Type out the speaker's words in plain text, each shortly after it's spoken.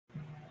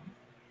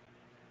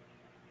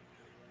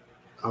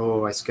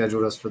Oh, I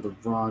scheduled us for the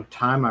wrong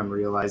time, I'm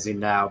realizing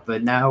now.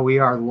 But now we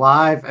are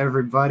live,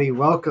 everybody.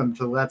 Welcome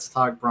to Let's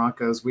Talk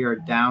Broncos. We are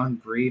down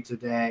Bree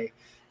today,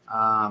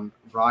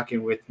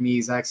 rocking with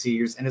me, Zach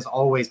Seegers, and as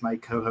always, my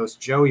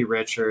co-host, Joey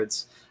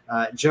Richards.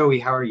 Joey,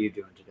 how are you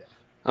doing today?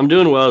 I'm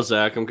doing well,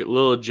 Zach. I'm a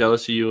little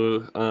jealous of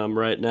you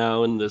right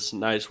now in this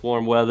nice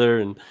warm weather,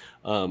 and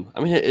I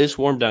mean it's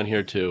warm down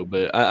here too.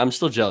 But I'm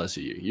still jealous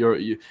of you.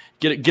 You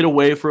get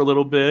away for a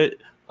little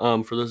bit.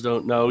 For those who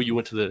don't know, you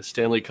went to the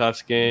Stanley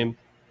Cups game.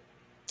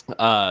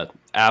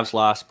 Avs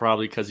lost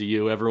probably because of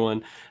you.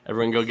 Everyone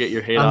go get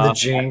your hate I'm the off.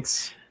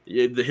 jinx.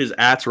 His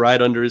at's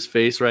right under his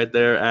face right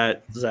there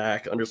at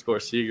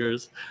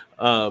Zach_Seegers.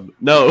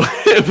 No,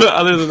 but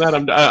other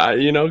than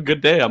that,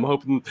 good day. I'm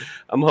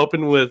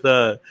hoping with.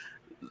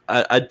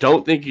 I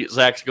don't think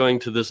Zach's going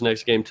to this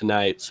next game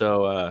tonight,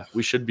 so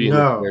we should be in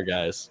the clear,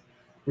 guys.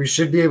 We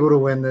should be able to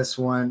win this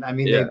one. I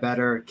mean, Yeah. They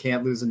better.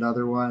 Can't lose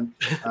another one.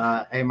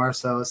 Hey,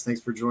 Marcellus, thanks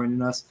for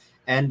joining us.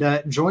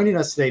 And joining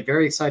us today,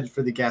 very excited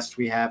for the guest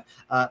we have,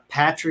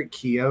 Patrick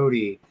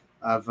Chiotti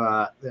of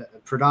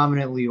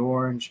predominantly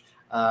Orange,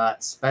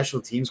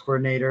 special teams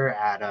coordinator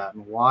at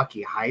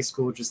Milwaukee High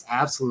School, just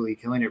absolutely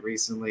killing it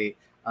recently.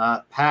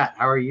 Pat,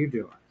 how are you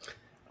doing?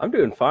 I'm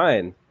doing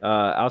fine.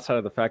 Outside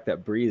of the fact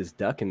that Bree is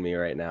ducking me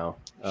right now.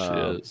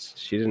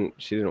 She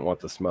didn't want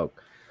the smoke.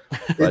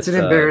 It's an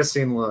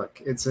embarrassing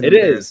look. It's an it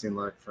embarrassing is.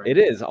 look. It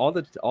is all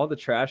the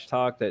trash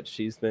talk that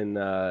she's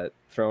been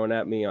throwing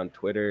at me on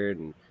Twitter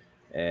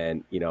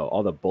and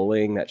all the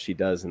bullying that she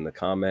does in the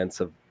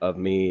comments of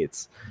me.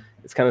 It's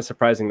kind of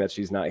surprising that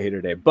she's not here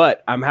today.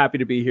 But I'm happy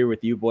to be here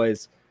with you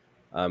boys.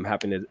 I'm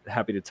happy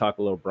to talk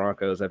a little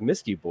Broncos. I've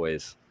missed you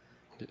boys.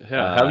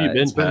 Yeah, how have you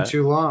been? It's been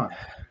too long.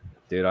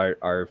 Dude,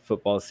 our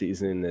football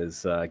season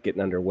is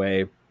getting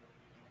underway.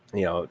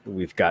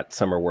 We've got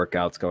summer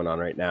workouts going on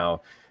right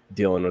now,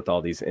 dealing with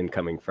all these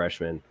incoming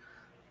freshmen.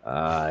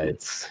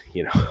 It's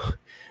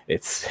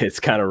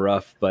kind of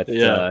rough, but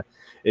yeah.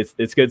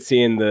 It's good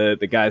seeing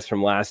the guys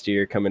from last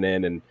year coming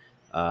in and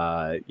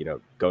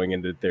going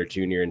into their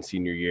junior and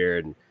senior year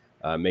and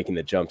making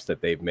the jumps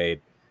that they've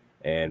made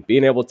and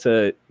being able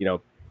to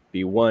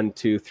be 1,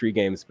 2, 3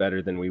 games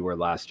better than we were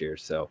last year.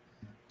 So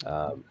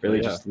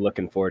really just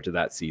looking forward to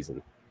that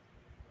season.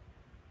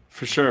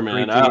 For sure,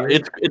 man.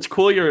 It's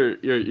cool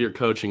you're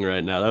coaching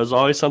right now. That was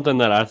always something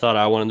that I thought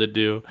I wanted to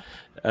do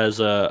as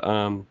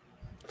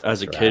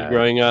a kid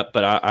growing up,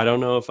 but I don't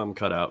know if I'm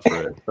cut out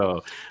for it.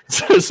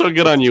 So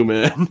good on you,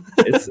 man.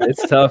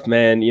 It's tough,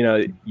 man.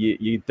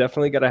 You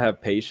definitely got to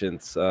have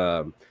patience. You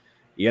got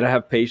to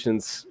have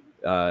patience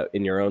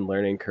in your own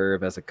learning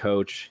curve as a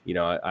coach.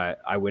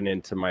 I went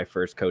into my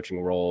first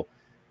coaching role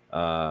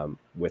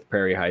with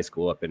Prairie High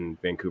School up in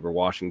Vancouver,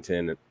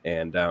 Washington.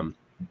 And,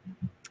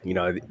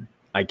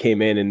 I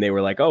came in and they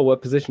were like, "Oh,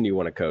 what position do you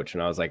want to coach?"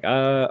 And I was like,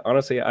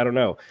 honestly, I don't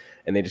know.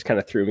 And they just kind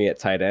of threw me at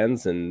tight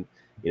ends. And,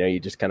 you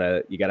got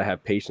to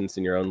have patience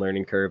in your own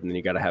learning curve. And then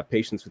you got to have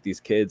patience with these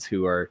kids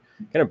who are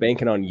kind of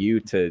banking on you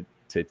to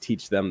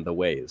teach them the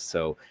ways.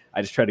 So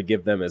I just try to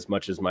give them as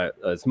much of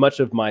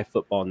my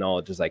football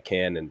knowledge as I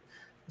can and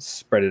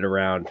spread it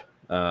around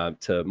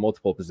to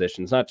multiple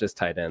positions, not just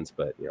tight ends,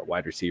 but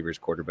wide receivers,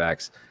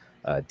 quarterbacks,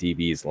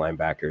 DBs,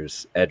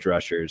 linebackers, edge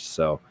rushers.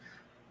 So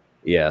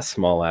yeah,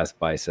 small ass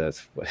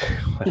biceps.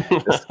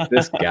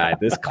 this guy,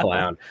 this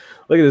clown.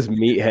 Look at this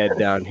meathead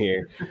down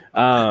here.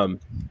 But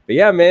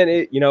yeah,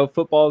 man,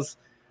 football's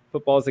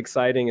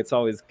exciting. It's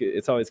always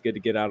good to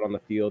get out on the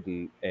field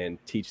and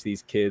teach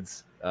these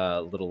kids a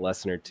little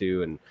lesson or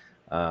two, and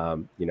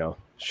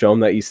show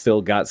them that you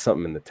still got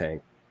something in the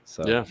tank.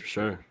 So yeah, for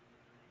sure.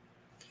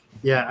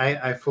 Yeah,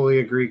 I fully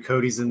agree.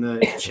 Cody's in the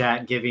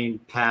chat giving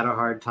Pat a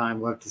hard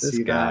time. Love to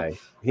see guy.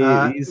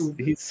 that.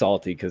 He's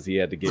salty because he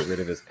had to get rid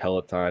of his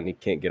Peloton. He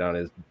can't get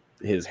on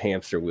his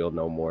hamster wheel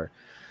no more.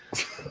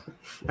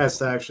 Has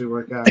to actually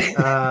work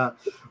out.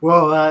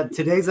 Well,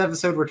 today's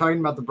episode, we're talking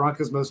about the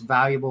Broncos' most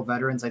valuable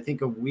veterans. I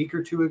think a week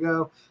or two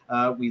ago,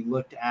 we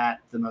looked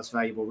at the most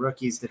valuable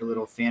rookies, did a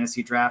little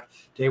fantasy draft.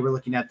 Today, we're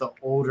looking at the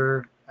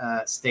older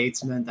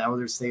statesmen,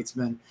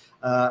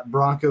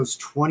 Broncos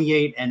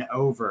 28 and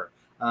over.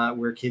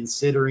 We're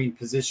considering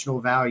positional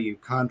value,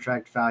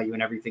 contract value,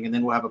 and everything. And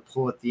then we'll have a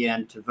poll at the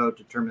end to vote,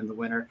 determine the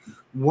winner.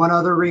 One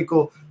other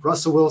wrinkle,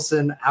 Russell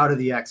Wilson out of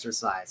the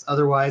exercise.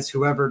 Otherwise,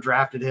 whoever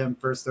drafted him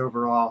first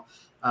overall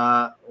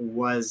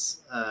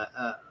was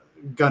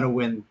going to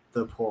win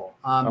the poll.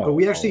 But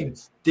we actually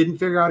didn't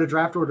figure out a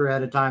draft order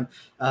ahead of time.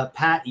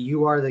 Pat,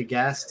 you are the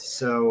guest,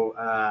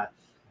 so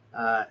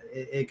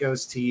it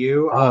goes to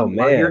you.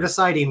 Man. You're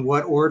deciding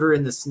what order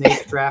in the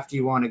snake draft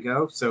you want to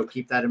go, so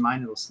keep that in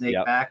mind. It'll snake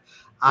back.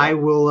 I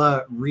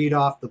will read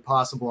off the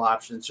possible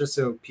options just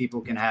so people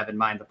can have in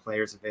mind the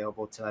players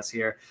available to us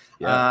here.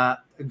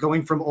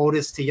 Going from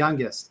oldest to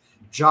youngest,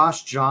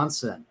 Josh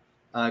Johnson,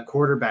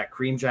 quarterback,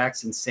 Kareem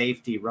Jackson,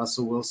 safety,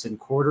 Russell Wilson,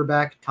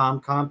 quarterback, Tom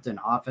Compton,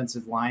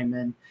 offensive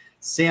lineman,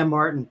 Sam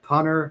Martin,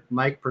 punter,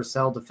 Mike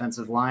Purcell,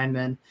 defensive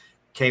lineman,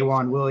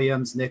 K'Wan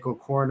Williams, nickel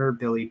corner,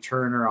 Billy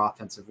Turner,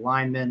 offensive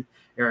lineman,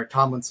 Eric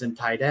Tomlinson,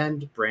 tight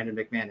end, Brandon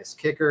McManus,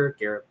 kicker,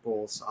 Garrett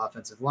Bowles,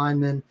 offensive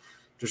lineman,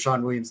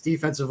 Deshaun Williams,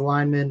 defensive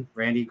lineman,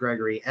 Randy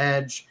Gregory,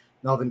 edge,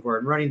 Melvin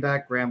Gordon, running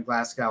back, Graham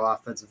Glasgow,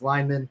 offensive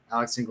lineman,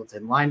 Alex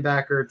Singleton,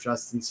 linebacker,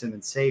 Justin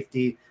Simmons,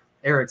 safety,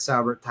 Eric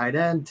Saubert, tight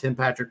end, Tim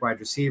Patrick, wide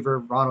receiver,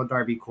 Ronald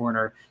Darby,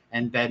 corner,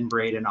 and Ben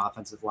Braden,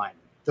 offensive lineman.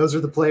 Those are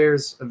the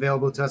players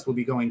available to us. We'll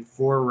be going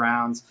 4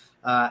 rounds.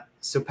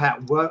 So,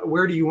 Pat,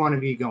 where do you want to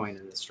be going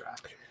in this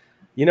draft?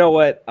 You know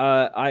what?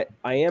 I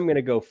am going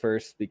to go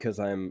first because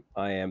I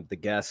am the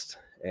guest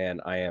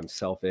and I am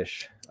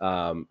selfish.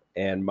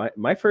 And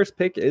my first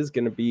pick is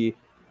going to be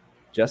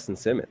Justin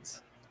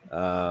Simmons.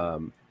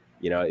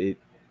 You know,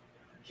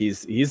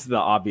 he's the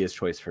obvious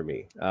choice for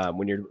me.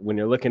 When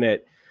you're looking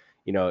at,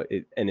 you know,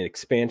 an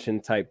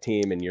expansion type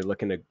team and you're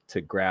looking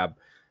to grab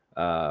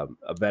a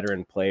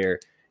veteran player,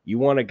 you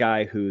want a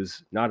guy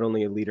who's not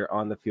only a leader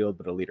on the field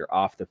but a leader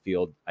off the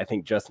field. I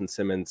think Justin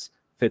Simmons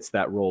fits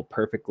that role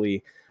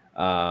perfectly.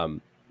 You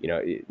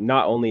know,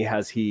 not only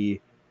has he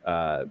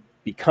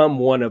become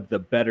one of the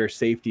better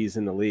safeties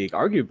in the league,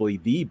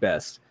 arguably the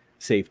best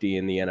safety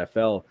in the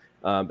NFL,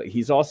 but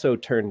he's also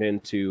turned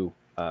into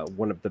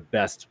one of the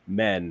best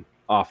men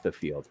off the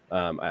field.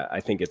 I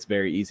think it's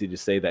very easy to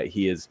say that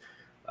he is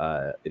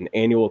an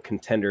annual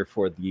contender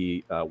for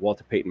the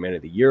Walter Payton Man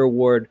of the Year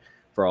award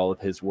for all of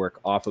his work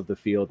off of the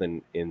field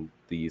and in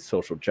the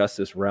social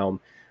justice realm.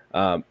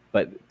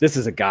 But this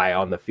is a guy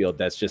on the field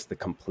that's just the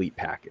complete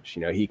package.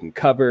 You know, he can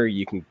cover,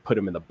 you can put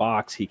him in the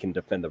box, he can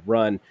defend the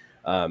run,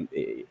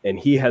 and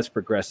he has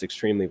progressed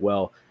extremely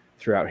well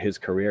throughout his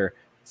career.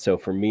 So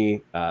for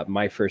me,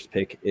 my first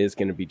pick is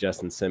going to be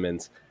Justin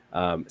Simmons.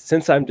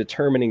 Since I'm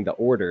determining the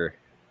order,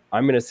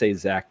 I'm going to say,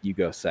 Zach, you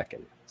go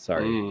second.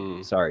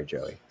 Sorry,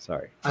 Joey.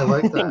 Sorry. I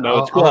like that. No,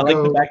 it's cool. I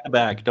like the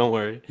back-to-back. Don't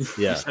worry.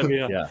 Yeah.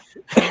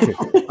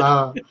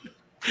 Yeah.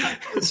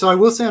 So I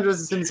will say on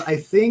Justin Simmons, I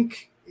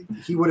think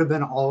he would have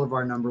been all of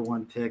our number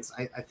 1 picks.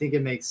 I think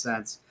it makes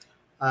sense.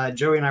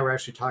 Joey and I were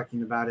actually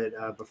talking about it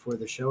before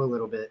the show a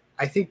little bit.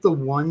 I think the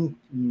one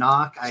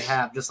knock I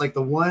have, just like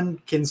the one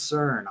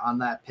concern on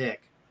that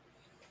pick,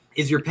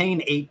 is you're paying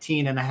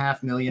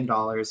 $18.5 million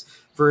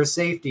for a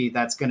safety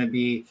that's going to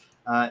be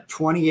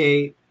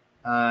 28,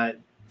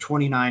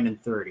 29,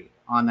 and 30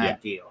 on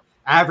that deal.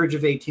 Average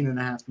of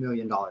 $18.5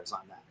 million on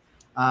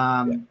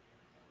that.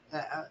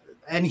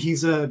 And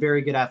he's a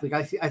very good athlete.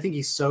 I think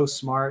he's so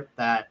smart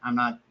that I'm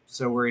not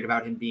so worried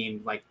about him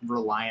being like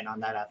reliant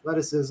on that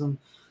athleticism.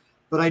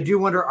 But I do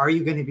wonder, are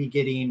you going to be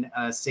getting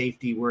a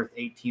safety worth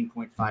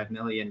 $18.5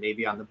 million,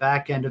 maybe on the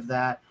back end of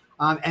that?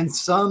 And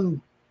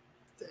some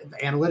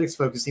analytics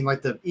focusing,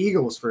 like the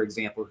Eagles, for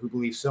example, who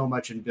believe so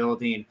much in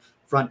building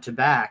front to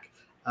back,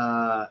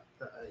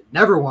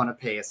 never want to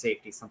pay a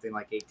safety something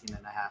like $18.5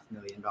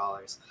 million.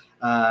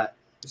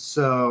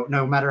 So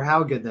no matter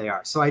how good they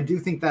are. So I do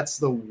think that's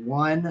the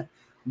one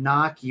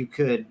knock you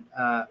could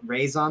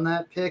raise on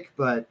that pick,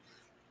 but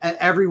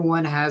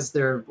everyone has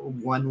their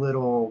one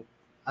little,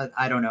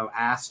 I don't know,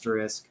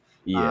 asterisk.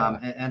 Yeah.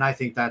 And I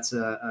think that's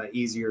a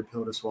easier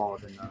pill to swallow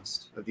than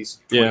most of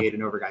these 28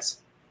 and over guys.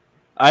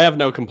 I have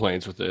no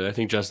complaints with it. I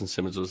think Justin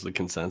Simmons was the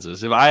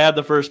consensus. If I had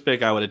the first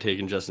pick, I would have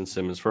taken Justin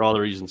Simmons for all the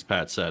reasons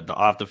Pat said. The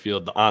off the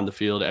field, the on the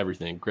field,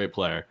 everything. Great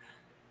player.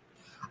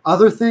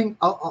 Other thing,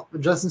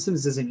 Justin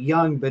Simmons isn't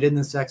young, but in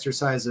this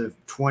exercise of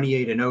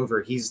 28 and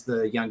over, he's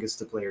the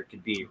youngest a player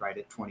could be, right,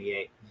 at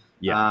 28.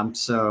 Yeah.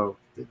 So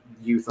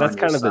youth. That's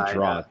kind of the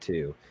draw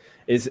too.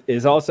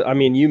 Is also, I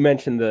mean, you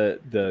mentioned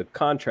the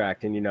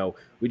contract, and you know,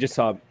 we just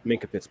saw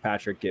Minkah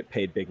Fitzpatrick get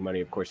paid big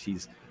money. Of course,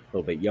 he's a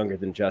little bit younger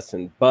than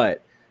Justin,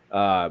 but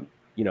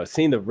you know,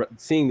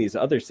 seeing these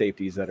other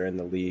safeties that are in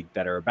the league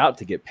that are about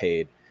to get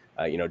paid,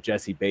 you know,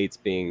 Jesse Bates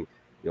being,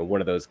 you know,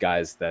 one of those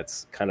guys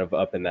that's kind of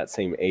up in that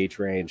same age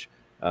range,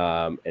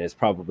 and is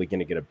probably going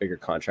to get a bigger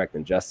contract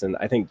than Justin.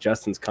 I think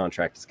Justin's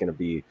contract is going to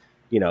be,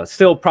 you know,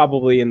 still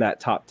probably in that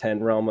top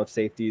 10 realm of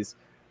safeties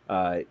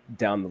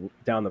down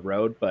the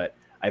road. But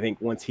I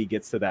think once he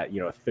gets to that, you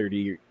know,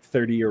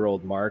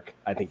 30-year-old mark,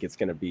 I think it's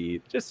going to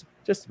be just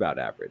about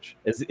average.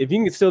 If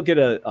you can still get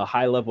a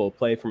high level of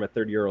play from a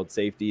 30-year-old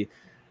safety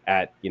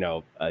at, you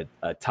know,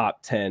 a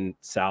top 10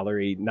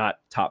 salary, not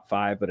top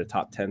 5, but a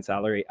top 10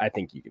 salary, I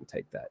think you can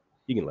take that.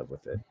 You can live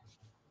with it.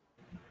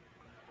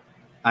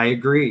 I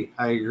agree.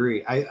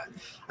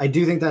 I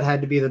do think that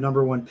had to be the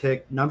number 1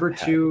 pick. Number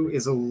 2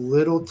 is a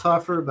little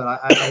tougher, but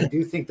I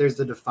do think there's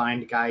a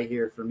defined guy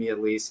here for me, at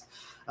least.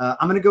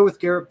 I'm going to go with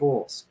Garrett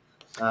Bowles,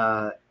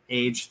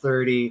 age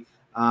 30.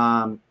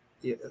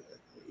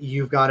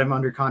 You've got him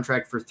under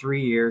contract for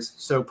 3 years.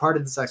 So part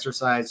of this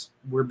exercise,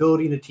 we're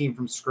building a team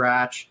from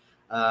scratch.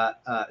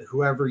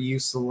 Whoever you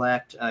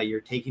select,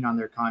 you're taking on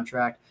their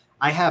contract.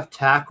 I have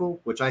tackle,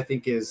 which I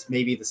think is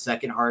maybe the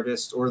second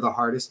hardest or the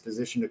hardest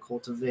position to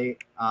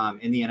cultivate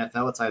in the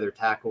NFL. It's either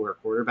tackle or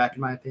quarterback,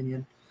 in my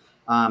opinion.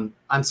 I'm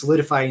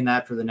solidifying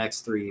that for the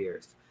next 3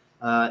 years.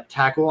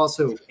 Tackle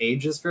also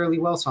ages fairly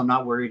well, so I'm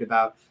not worried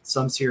about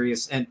some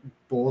serious. And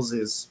Bowles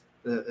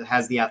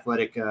has the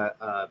athletic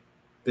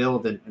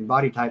build and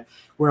body type,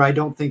 where I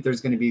don't think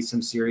there's going to be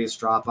some serious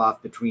drop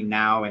off between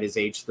now and his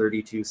age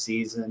 32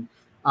 season.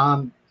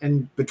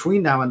 And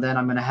between now and then,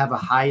 I'm going to have a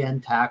high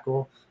end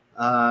tackle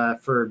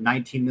for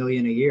 $19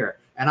 million a year.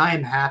 And I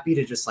am happy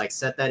to just like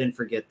set that and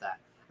forget that.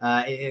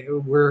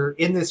 We're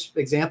in this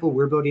example,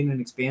 we're building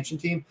an expansion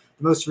team.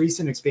 The most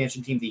recent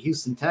expansion team, the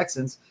Houston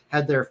Texans,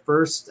 had their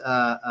first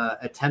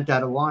attempt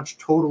at a launch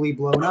totally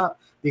blown up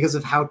because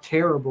of how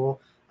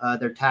terrible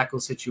their tackle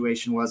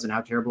situation was and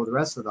how terrible the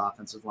rest of the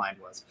offensive line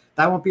was.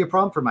 That won't be a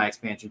problem for my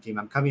expansion team.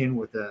 I'm coming in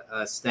with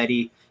a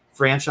steady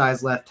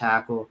franchise left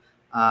tackle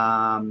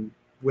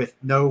with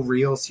no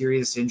real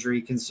serious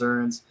injury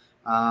concerns.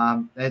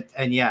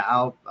 And yeah,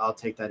 I'll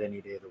take that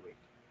any day of the week.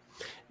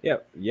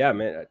 Yeah,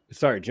 man.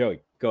 Sorry,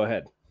 Joey, go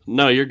ahead.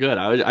 No, you're good.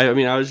 I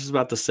mean, I was just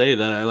about to say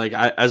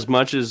that as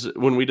much as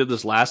when we did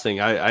this last thing,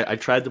 I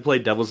tried to play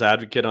devil's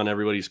advocate on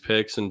everybody's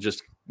picks and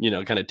just,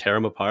 kind of tear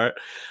them apart.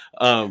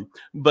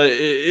 But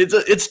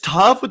it's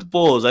tough with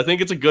Bulls. I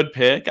think it's a good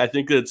pick.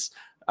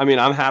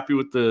 I'm happy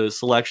with the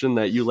selection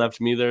that you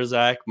left me there,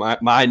 Zach,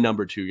 my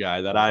number 2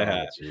 guy that I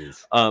had.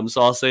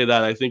 So I'll say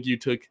that I think you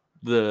took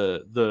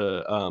the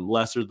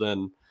lesser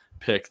than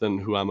pick than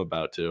who I'm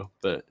about to.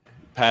 But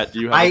Pat,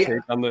 do you have a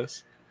take on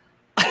this?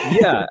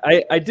 Yeah,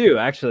 I do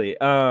actually.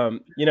 I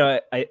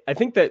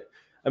think that,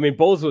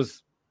 Bulls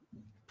was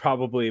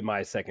probably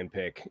my second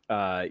pick,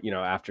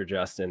 after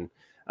Justin.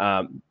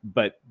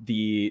 But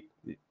the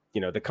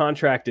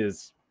contract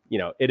is,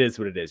 it is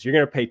what it is. You're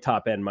going to pay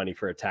top end money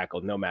for a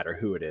tackle, no matter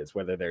who it is,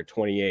 whether they're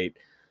 28,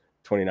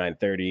 29,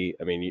 30.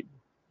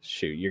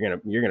 You're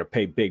going to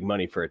pay big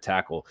money for a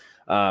tackle.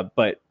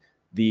 But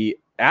the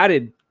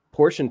added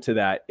portion to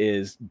that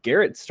is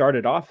Garrett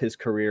started off his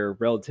career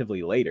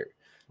relatively later.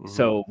 Mm-hmm.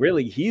 So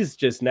really he's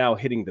just now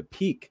hitting the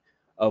peak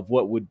of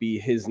what would be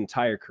his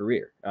entire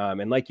career.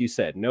 And like you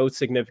said, no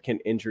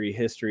significant injury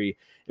history.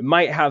 It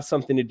might have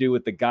something to do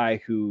with the guy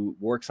who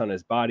works on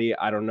his body.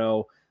 I don't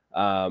know.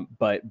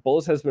 But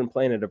Bulls has been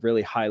playing at a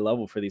really high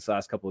level for these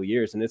last couple of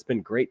years. And it's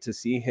been great to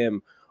see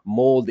him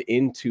mold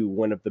into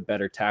one of the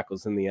better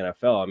tackles in the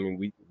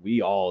NFL.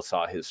 We all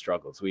saw his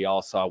struggles. We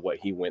all saw what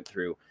he went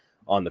through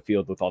on the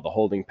field with all the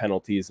holding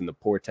penalties and the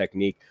poor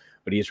technique,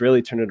 but he's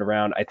really turned it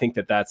around. I think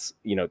that's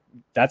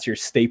your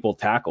staple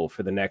tackle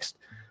for the next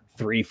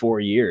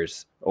 3-4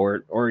 years,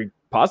 or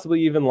possibly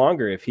even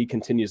longer if he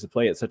continues to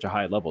play at such a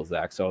high level,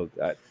 Zach. So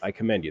I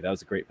commend you. That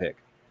was a great pick.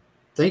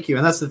 Thank you.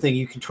 And that's the thing.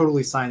 You can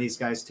totally sign these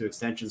guys to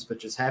extensions, but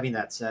just having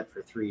that set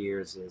for 3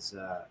 years is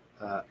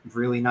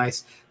really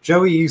nice.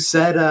 Joey, you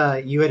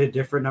said you had a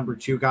different number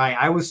 2 guy.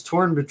 I was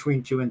torn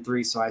between 2 and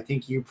 3, so I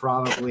think you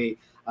probably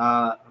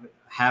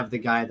have the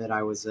guy that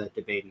I was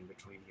debating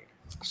between here.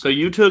 So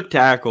you took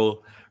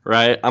tackle,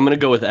 right? I'm going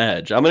to go with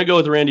edge. I'm going to go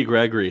with Randy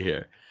Gregory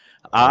here.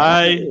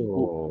 That's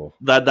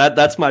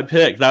my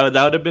pick. That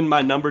would have been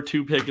my number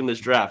 2 pick in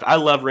this draft. I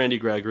love Randy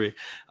Gregory.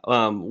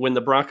 When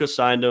the Broncos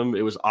signed him,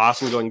 it was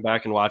awesome going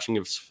back and watching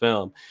his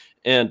film.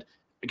 And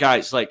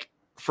guys, like,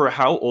 for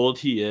how old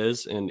he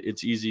is, and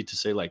it's easy to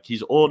say like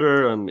he's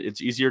older,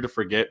 it's easier to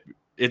forget.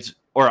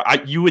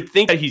 You would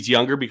think that he's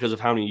younger because of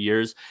how many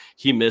years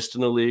he missed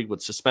in the league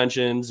with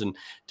suspensions and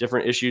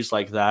different issues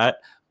like that.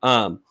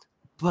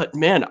 But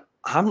man,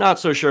 I'm not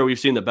so sure we've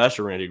seen the best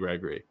of Randy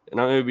Gregory. And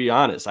I'm going to be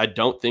honest, I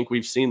don't think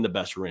we've seen the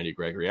best of Randy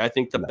Gregory. I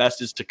think the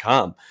best is to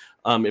come.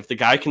 If the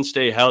guy can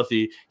stay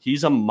healthy,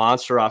 he's a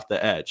monster off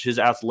the edge. His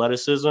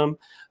athleticism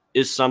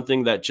is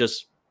something that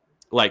just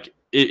like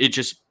it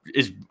just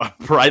is a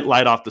bright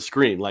light off the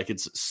screen. Like,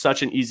 it's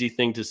such an easy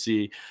thing to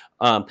see.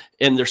 And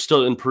there's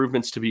still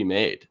improvements to be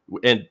made.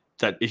 And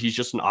that he's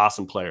just an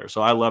awesome player.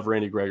 So I love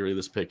Randy Gregory,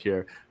 this pick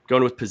here.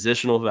 Going with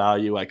positional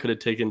value. I could have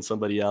taken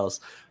somebody else.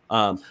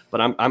 But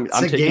I'm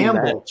taking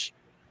edge.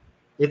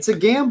 It's a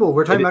gamble.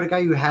 We're talking about a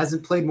guy who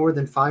hasn't played more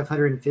than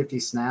 550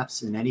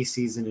 snaps in any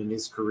season in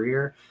his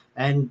career.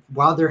 And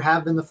while there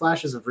have been the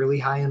flashes of really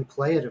high-end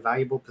play at a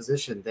valuable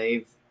position,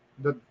 they've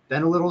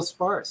been a little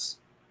sparse.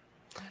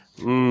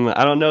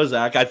 I don't know,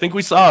 Zach. I think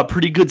we saw a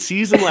pretty good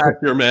season last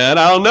year, man.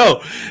 I don't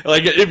know.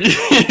 Like,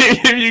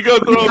 if you go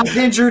through, he got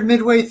injured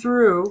midway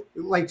through,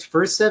 like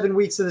first 7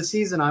 weeks of the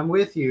season. I'm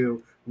with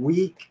you.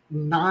 Week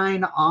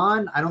 9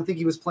 on, I don't think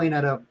he was playing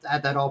at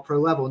that all-pro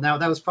level. Now,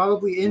 that was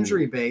probably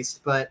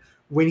injury-based, but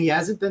when he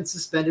hasn't been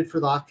suspended for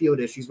the off-field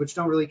issues, which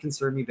don't really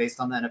concern me based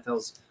on the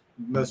NFL's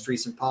most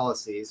recent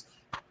policies,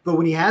 but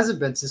when he hasn't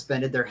been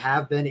suspended, there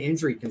have been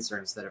injury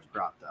concerns that have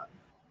cropped up.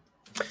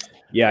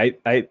 Yeah,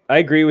 I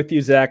agree with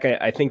you, Zach.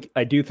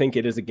 I do think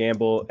it is a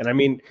gamble. And I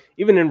mean,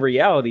 even in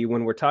reality,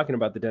 when we're talking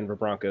about the Denver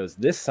Broncos,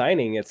 this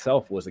signing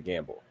itself was a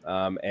gamble.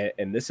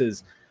 And this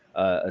is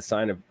a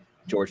sign of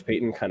George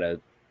Payton kind of,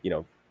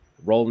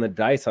 rolling the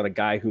dice on a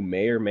guy who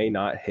may or may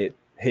not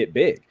hit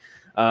big.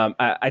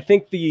 I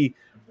think the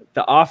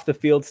off the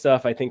field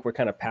stuff, I think we're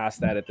kind of past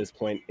that at this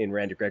point in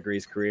Randy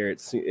Gregory's career.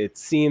 It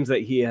seems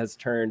that he has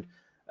turned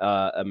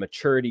a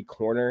maturity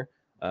corner.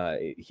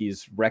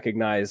 He's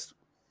recognized,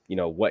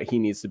 what he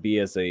needs to be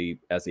as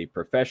a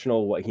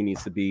professional, what he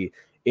needs to be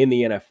in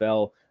the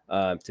NFL,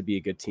 to be a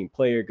good team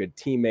player, good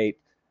teammate,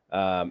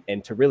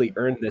 and to really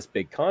earn this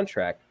big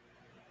contract.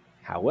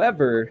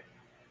 However,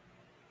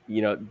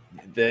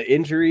 the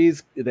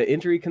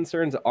injury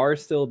concerns are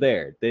still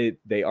there.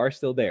 They are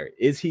still there.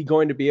 Is he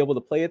going to be able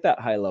to play at that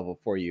high level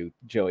for you,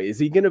 Joey? Is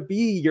he going to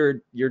be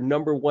your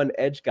number one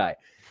edge guy?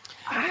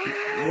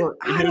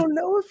 I don't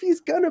know if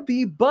he's going to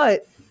be,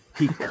 but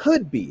he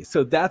could be.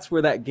 So that's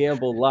where that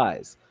gamble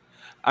lies.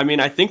 I mean,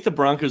 I think the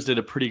Broncos did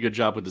a pretty good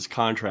job with his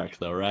contract,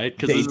 though, right?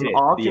 Because this is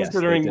all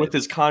considering with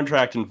his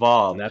contract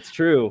involved. And that's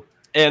true.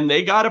 And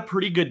they got a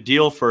pretty good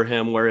deal for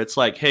him where it's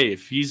like, hey,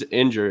 if he's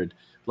injured,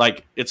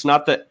 like, it's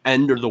not the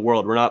end of the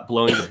world. We're not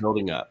blowing the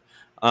building up.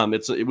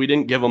 We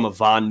didn't give him a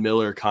Von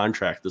Miller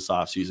contract this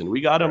offseason. We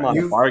got him on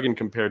a bargain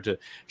compared to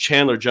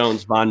Chandler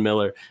Jones, Von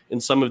Miller,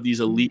 and some of these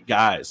elite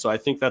guys. So I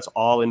think that's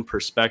all in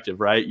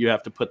perspective, right? You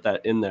have to put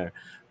that in there.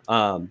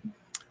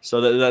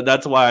 So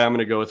that's why I'm going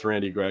to go with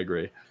Randy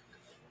Gregory.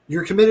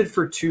 You're committed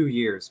for 2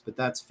 years, but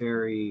that's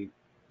very,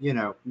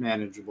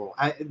 manageable.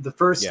 The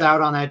first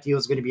out on that deal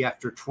is going to be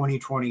after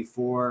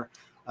 2024.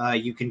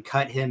 You can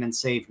cut him and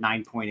save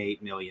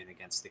 $9.8 million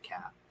against the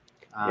cap.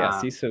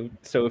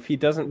 So if he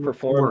doesn't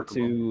perform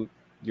to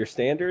your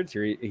standards,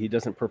 or he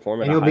doesn't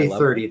perform at a high level, he'll be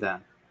level, 30 then.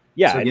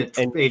 Yeah, so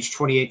and age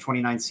 28,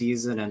 29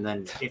 season, and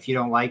then if you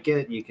don't like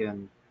it, you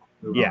can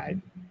move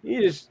on.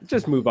 You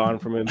just move on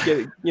from him.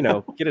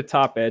 Get a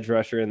top edge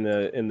rusher in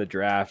the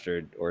draft,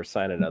 or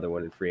sign another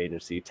one in free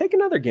agency. Take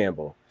another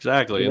gamble.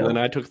 Exactly, and then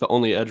I took the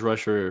only edge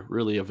rusher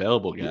really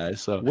available guy.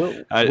 So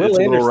it's a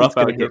little rough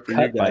out here for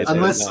you guys.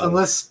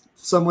 Unless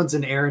someone's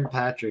an Aaron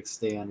Patrick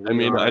stan. I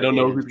mean, I don't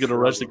know who's going to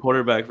rush the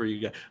quarterback for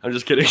you guys. I'm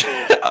just kidding.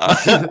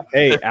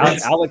 Hey,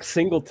 Alex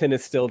Singleton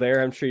is still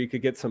there. I'm sure you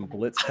could get some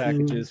blitz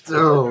packages.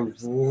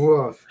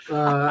 Woof.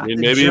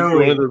 Maybe you're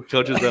one of the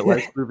coaches that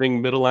likes moving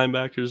middle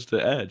linebackers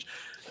to edge.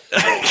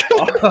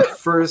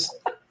 First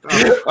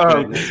pick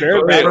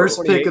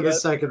of the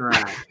second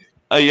round.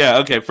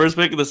 First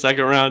pick of the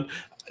second round.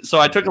 So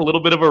I took a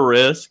little bit of a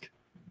risk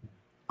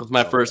with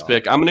my first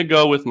pick. I'm going to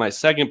go with my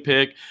second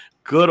pick.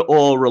 Good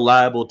old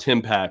reliable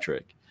Tim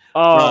Patrick.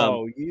 And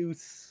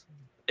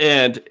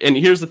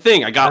here's the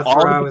thing. I got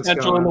all the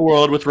potential in the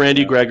world with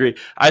Randy Gregory.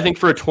 I think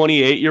for a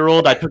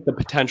 28-year-old, I took the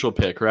potential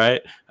pick,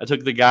 right? I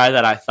took the guy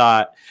that I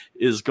thought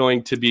is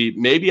going to be,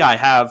 maybe I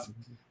have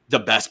the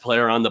best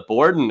player on the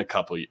board in a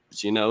couple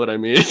years. You know what I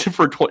mean? If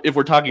we're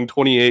talking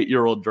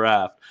 28-year-old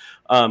draft.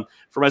 For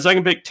my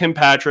second pick, Tim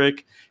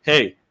Patrick,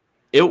 hey,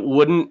 I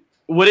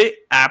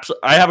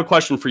have a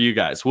question for you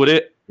guys. Would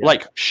it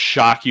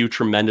shock you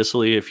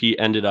tremendously if he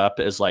ended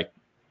up as like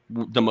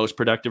the most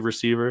productive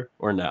receiver,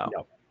 or no?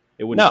 No,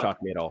 it wouldn't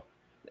shock me at all.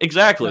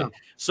 Exactly. No.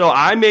 So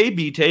I may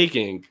be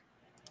taking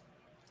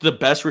the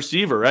best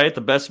receiver, right?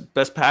 The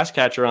best pass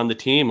catcher on the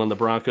team on the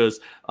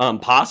Broncos,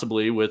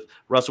 possibly with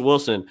Russell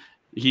Wilson.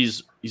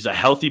 He's a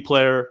healthy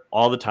player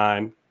all the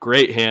time,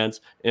 great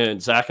hands.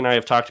 And Zach and I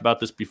have talked about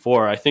this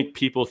before. I think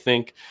people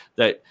think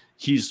that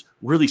he's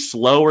really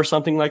slow or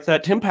something like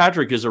that. Tim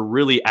Patrick is a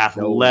really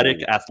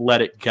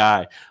athletic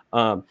guy.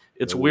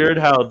 It's weird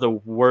how the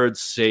word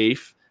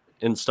safe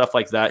and stuff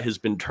like that has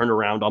been turned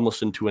around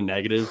almost into a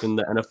negative in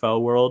the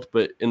NFL world.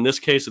 But in this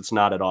case, it's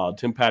not at all.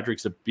 Tim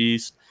Patrick's a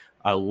beast.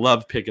 I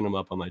love picking him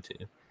up on my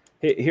team.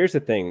 Here's the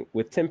thing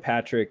with Tim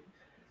Patrick.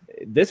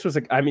 This was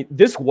a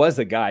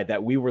guy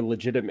that we were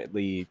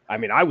legitimately,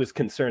 I was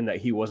concerned that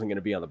he wasn't going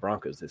to be on the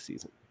Broncos this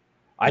season.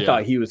 I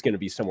thought he was going to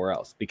be somewhere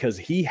else because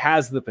he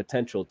has the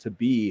potential to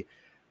be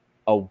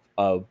a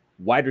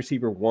wide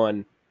receiver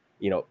one,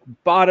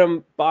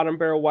 bottom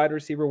barrel wide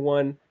receiver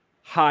one,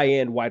 high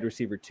end wide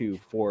receiver two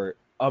for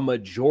a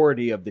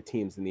majority of the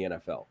teams in the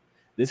NFL.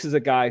 This is a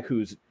guy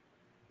who's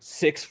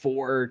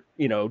 6'4",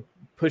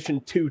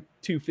 pushing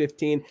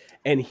 215,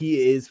 and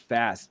he is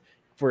fast.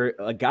 For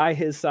a guy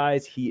his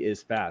size, he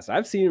is fast.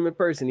 I've seen him in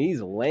person.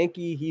 He's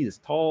lanky. He is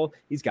tall.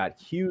 He's got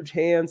huge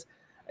hands.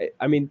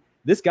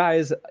 This guy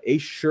is a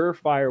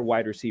surefire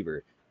wide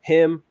receiver.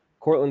 Him,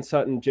 Cortland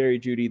Sutton, Jerry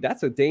Jeudy,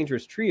 that's a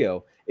dangerous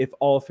trio if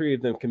all three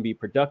of them can be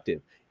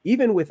productive.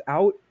 Even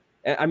without,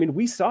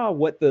 we saw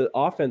what the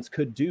offense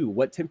could do,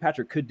 what Tim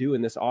Patrick could do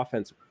in this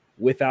offense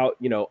without,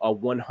 a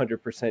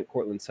 100%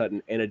 Cortland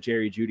Sutton and a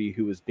Jerry Jeudy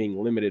who was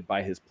being limited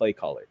by his play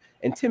caller.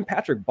 And Tim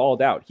Patrick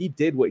balled out. He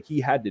did what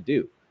he had to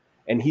do.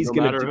 And he's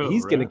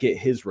gonna get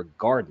his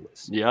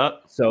regardless. Yeah.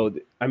 So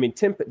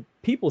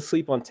people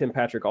sleep on Tim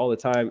Patrick all the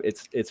time.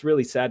 It's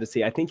really sad to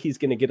see. I think he's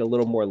gonna get a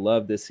little more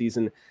love this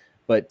season,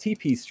 but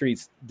TP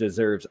Streets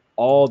deserves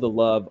all the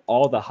love,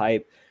 all the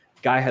hype.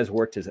 Guy has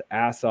worked his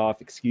ass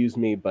off. Excuse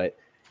me, but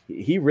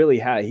he really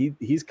had.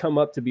 He's come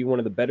up to be one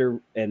of the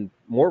better and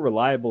more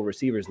reliable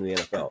receivers in the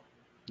NFL.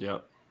 Yeah.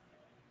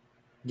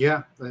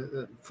 Yeah,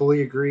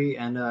 fully agree,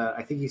 and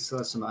I think he still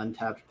has some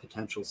untapped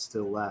potential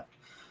still left.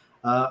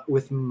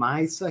 With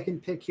my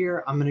second pick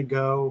here, I'm going to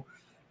go.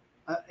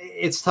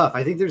 It's tough.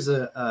 I think there's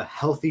a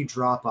healthy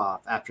drop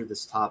off after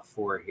this top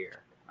four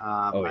here.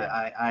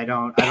 I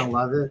don't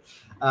love it.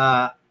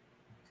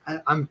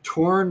 I'm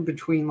torn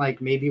between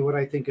maybe what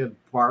I think a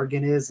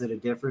bargain is at a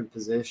different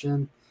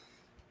position.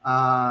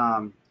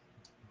 But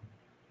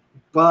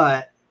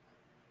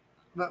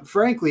But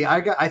frankly,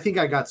 I think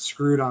I got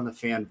screwed on the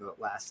fan vote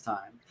last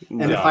time. And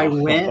No. if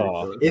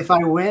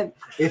I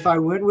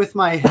went with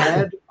my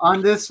head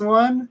on this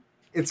one,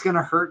 it's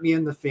gonna hurt me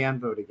in the fan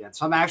vote again.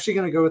 So I'm actually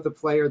gonna go with the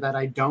player that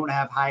I don't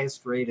have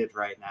highest rated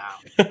right now.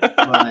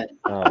 But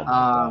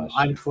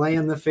I'm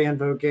playing the fan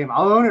vote game.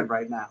 I'll own it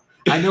right now.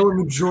 I know a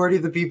majority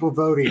of the people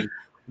voting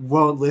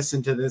won't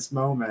listen to this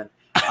moment.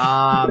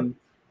 I'm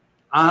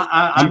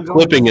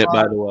clipping it,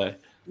 by the way.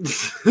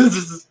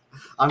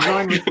 I'm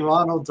going with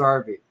Ronald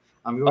Darby.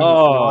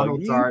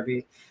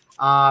 Darby.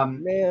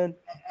 Man.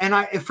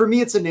 And for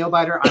me, it's a nail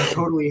biter. I'm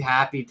totally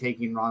happy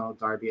taking Ronald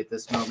Darby at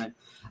this moment.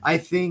 I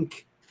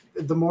think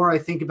the more I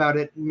think about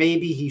it,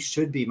 maybe he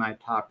should be my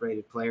top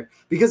rated player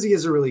because he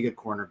is a really good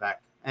cornerback.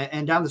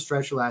 And down the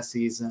stretch last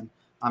season,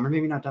 or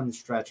maybe not down the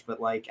stretch, but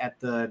like at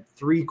the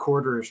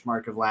 3/4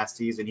 mark of last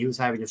season, he was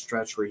having a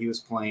stretch where he was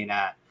playing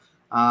at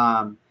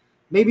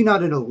maybe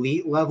not an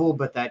elite level,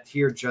 but that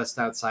tier just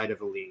outside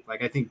of elite.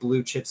 Like I think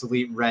blue chip's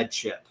elite, red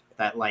chip,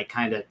 that like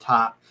kind of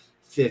top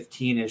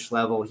 15-ish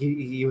level.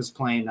 He was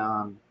playing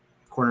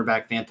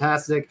cornerback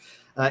fantastic.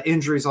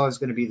 Injury is always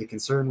going to be the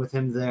concern with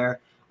him there.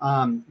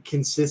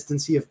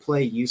 Consistency of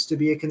play used to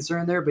be a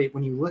concern there, but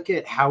when you look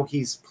at how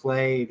he's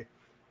played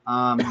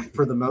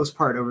for the most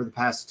part over the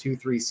past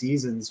 2-3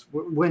 seasons,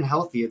 when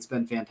healthy, it's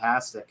been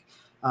fantastic.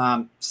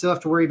 Still have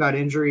to worry about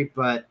injury,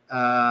 but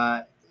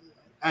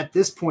at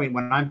this point,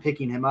 when I'm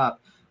picking him up,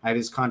 I have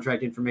his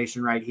contract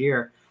information right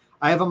here.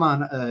 I have him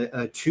on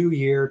a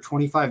 2-year,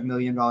 $25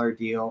 million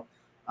deal,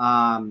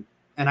 and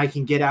I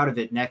can get out of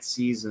it next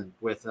season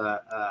with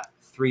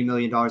 $3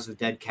 million of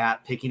dead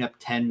cap, picking up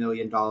 $10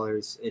 million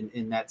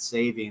in net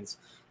savings.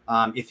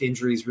 If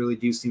injuries really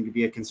do seem to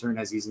be a concern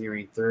as he's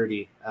nearing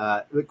 30.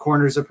 The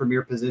corner's a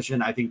premier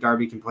position. I think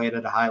Darby can play it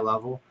at a high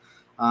level.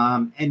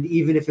 And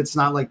even if it's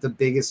not like the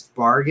biggest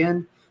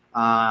bargain,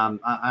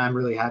 I'm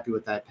really happy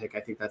with that pick. I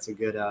think that's a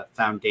good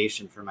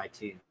foundation for my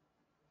team.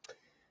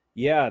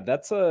 Yeah,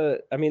 that's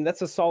a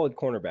solid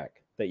cornerback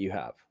that you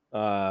have.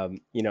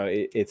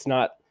 It's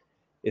not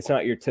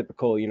your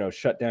typical,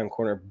 shutdown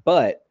corner,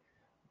 but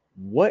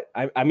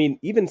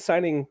even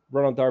signing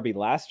Ronald Darby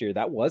last year,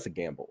 that was a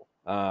gamble.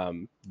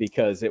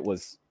 Because it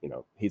was,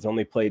 he's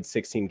only played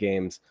 16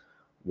 games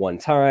one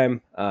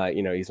time.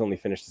 He's only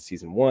finished the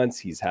season once.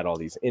 He's had all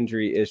these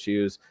injury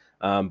issues.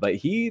 But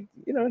he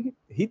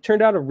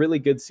turned out a really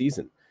good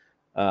season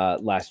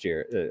last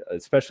year,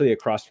 especially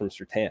across from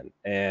Surtain.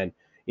 And,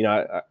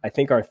 I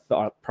think our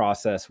thought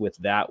process with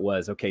that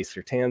was, okay,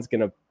 Surtain's going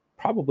to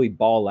probably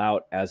ball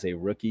out as a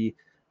rookie.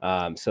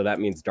 So that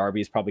means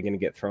Darby's probably going to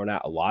get thrown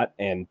out a lot.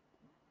 And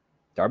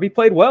Darby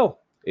played well.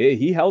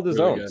 He held his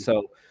own. Good.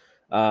 So,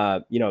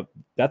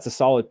 that's a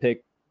solid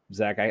pick,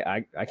 Zach.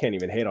 I can't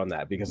even hate on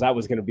that because that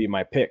was going to be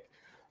my pick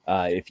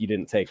if you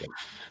didn't take him.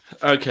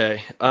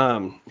 Okay.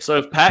 So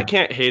if Pat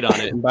can't hate on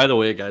it, and by the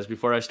way, guys,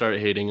 before I start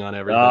hating on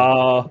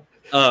everything,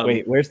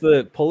 wait, where's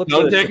the pull up?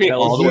 Don't take me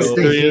all the way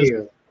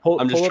serious.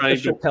 I'm just trying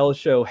to Chappelle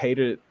Show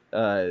hater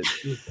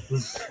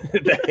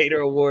the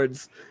hater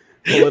awards.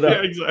 Pull it up.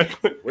 Yeah,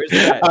 exactly. Where's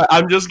that?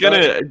 I'm just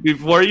gonna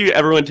before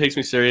everyone takes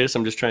me serious.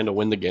 I'm just trying to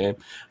win the game.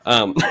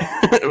 But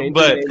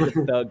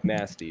Thug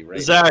Nasty, right?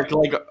 Zach,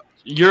 like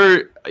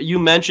you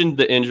mentioned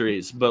the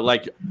injuries, but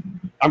like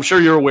I'm sure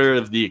you're aware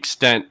of the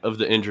extent of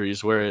the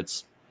injuries where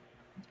it's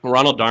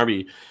Ronald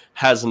Darby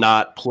has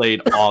not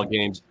played all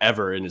games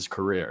ever in his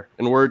career,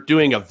 and we're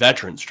doing a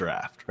veterans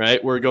draft,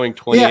 right? We're going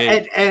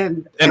 28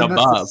 and above.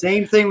 That's the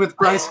same thing with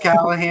Bryce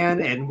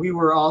Callahan, and we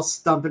were all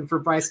stumping for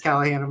Bryce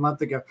Callahan a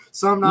month ago.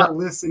 So I'm not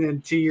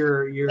listening to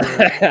your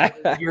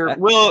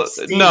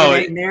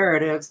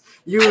narratives.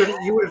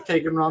 You would have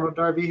taken Ronald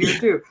Darby here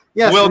too.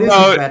 Yes, well,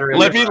 no,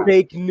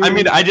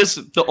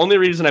 the only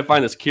reason I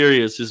find this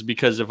curious is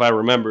because if I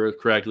remember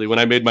correctly, when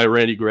I made my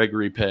Randy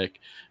Gregory pick,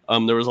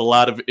 there was a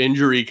lot of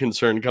injury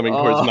concern coming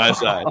towards my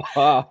side.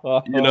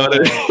 You know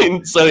what I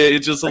mean? So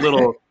it's just a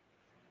little.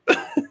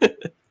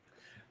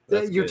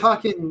 You're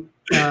talking.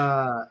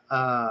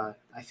 I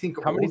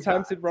think. How many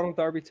times did Ronald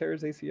Darby tear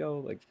his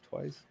ACL? Like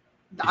twice.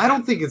 I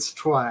don't think it's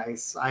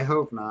twice. I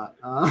hope not.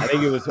 I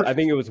think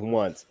it was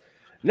once.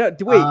 No,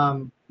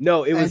 wait.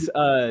 No, it was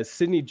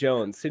Sidney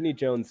Jones. Sidney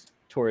Jones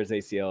tore his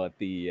ACL at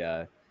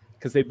the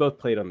because they both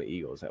played on the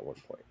Eagles at one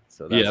point.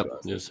 So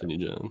that's Sidney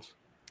Jones.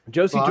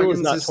 Josie Jewell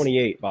is not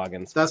 28,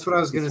 Boggins. That's what I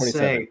was going to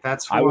say.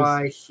 That's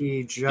why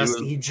he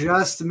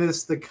just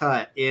missed the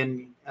cut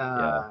in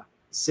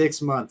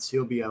 6 months.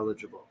 He'll be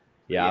eligible.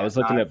 Yeah, I was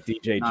looking up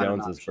DJ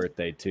Jones's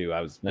birthday too.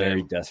 I was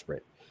very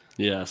desperate.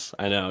 Yes,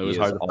 I know. It was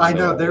hard. I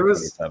know there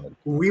was.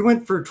 We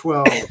went for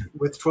 12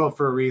 with 12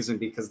 for a reason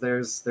because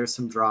there's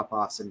some drop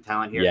offs in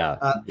talent here. Yeah.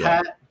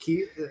 Pat,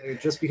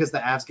 just because the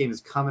Avs game is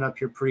coming up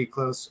here pretty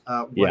close.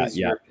 What is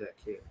your pick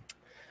here?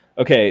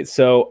 Okay,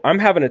 so I'm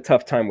having a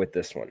tough time with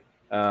this one.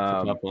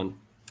 Tough one.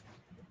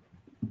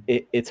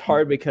 It's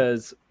hard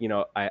because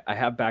I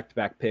have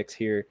back-to-back picks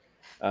here,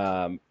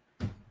 but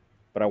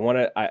I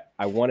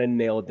want to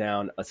nail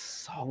down a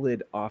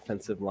solid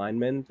offensive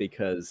lineman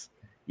because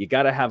you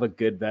got to have a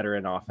good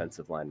veteran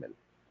offensive lineman,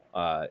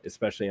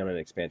 especially on an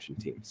expansion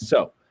team.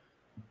 So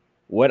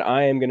What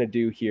I am going to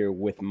do here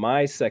with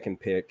my second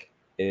pick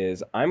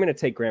is I'm going to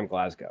take Graham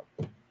Glasgow.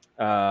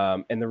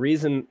 And the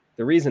reason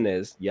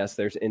is, yes,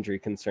 there's injury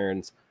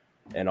concerns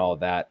and all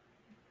that.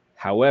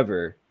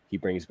 However, he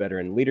brings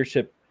veteran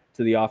leadership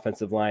to the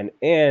offensive line,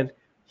 and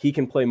he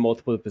can play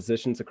multiple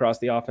positions across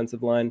the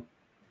offensive line.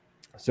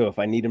 So if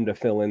I need him to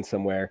fill in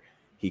somewhere,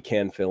 he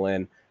can fill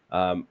in.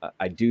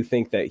 I do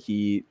think that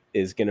he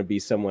is going to be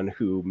someone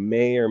who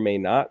may or may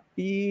not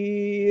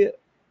be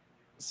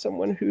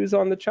someone who's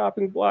on the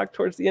chopping block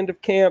towards the end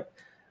of camp,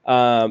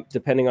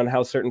 depending on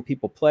how certain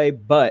people play.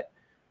 But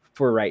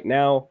for right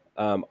now,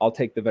 I'll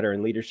take the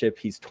veteran leadership.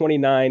 He's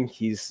 29.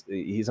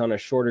 He's on a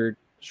shorter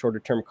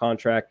term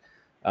contract,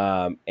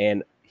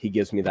 and he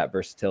gives me that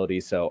versatility.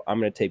 So I'm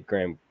going to take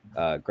Graham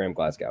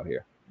Glasgow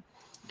here.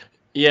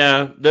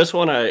 Yeah, this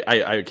one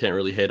I can't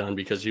really hate on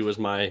because he was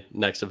my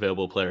next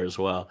available player as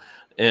well.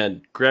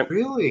 And Graham,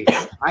 really,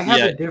 I have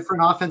a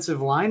different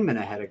offensive lineman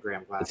ahead of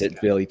Graham Glasgow. Is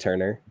it Billy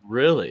Turner?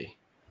 Really?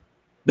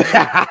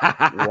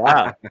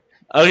 Wow.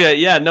 Okay,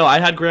 yeah, no, I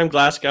had Graham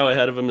Glasgow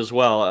ahead of him as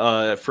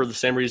well, for the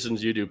same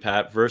reasons you do,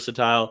 Pat.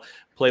 Versatile,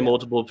 play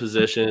multiple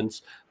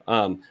positions.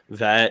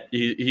 That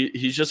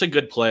he's just a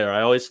good player.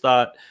 I always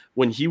thought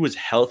when he was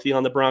healthy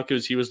on the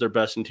Broncos, he was their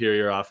best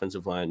interior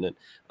offensive lineman.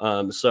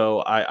 So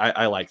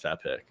I like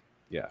that pick.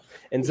 Yeah,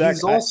 and Zach,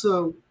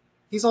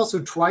 he's also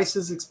twice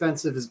as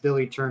expensive as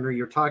Billy Turner.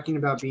 You're talking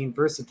about being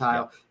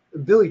versatile.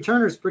 Yeah. Billy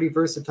Turner's pretty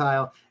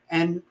versatile,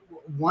 and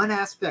one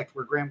aspect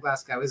where Graham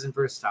Glasgow isn't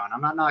versatile, and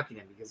I'm not knocking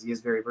him because he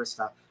is very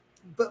versatile,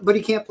 but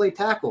he can't play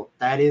tackle.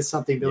 That is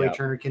something Billy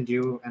Turner can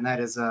do, and that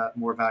is a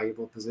more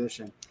valuable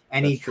position.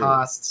 And he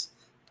costs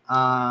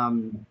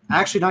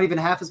actually not even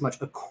half as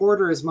much, a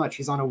quarter as much.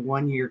 He's on a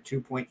 1-year,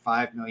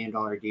 $2.5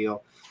 million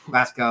deal.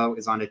 Glasgow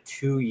is on a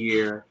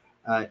 2-year,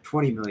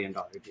 $20 million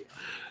deal.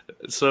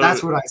 So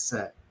that's what I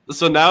said.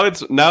 So now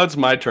it's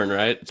my turn,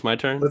 right? It's my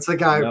turn. That's the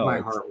guy my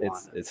heart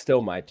wanted. It's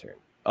still my turn.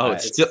 Oh,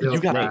 it's still you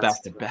got it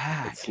back to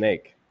back.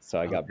 Snake.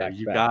 So I got back.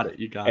 You got it.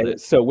 You got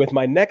it. So with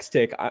my next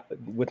pick,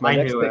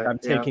 I'm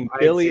taking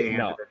Billy.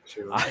 No,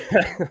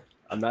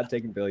 I'm not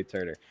taking Billy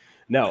Turner.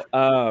 No,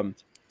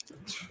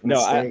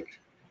 no.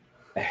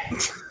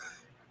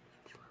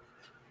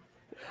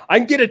 I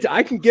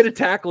can get a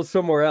tackle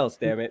somewhere else.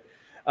 Damn it.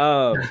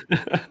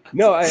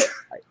 No,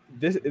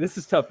 this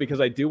is tough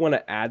because I do want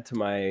to add to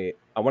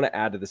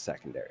the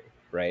secondary.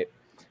 Right.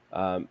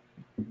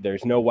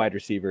 There's no wide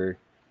receiver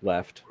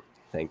left.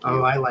 Thank you.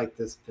 Oh, I like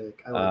this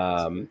pick.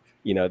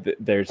 You know,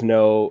 there's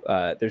no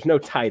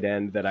tight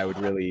end that I would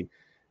really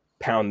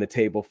pound the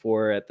table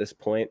for at this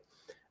point.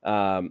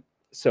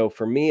 So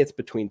for me, it's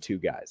between two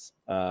guys.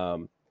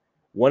 One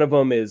of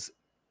them is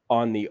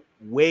on the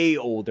way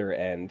older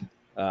end,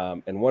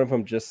 and one of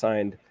them just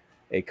signed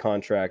a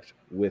contract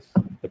with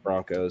the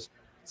Broncos.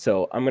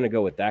 So I'm going to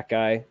go with that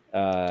guy,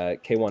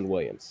 K1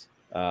 Williams.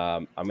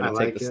 I'm going to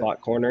take the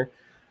slot corner.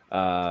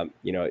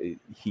 You know,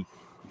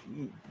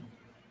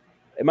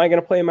 am I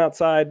going to play him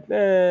outside?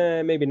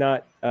 Maybe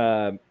not.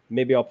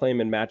 Maybe I'll play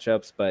him in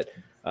matchups, but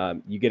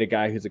you get a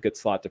guy who's a good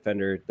slot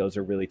defender. Those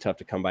are really tough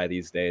to come by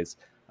these days.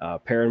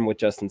 Pair him with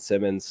Justin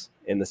Simmons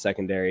in the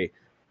secondary.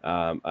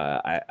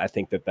 I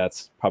think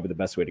that's probably the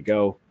best way to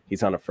go.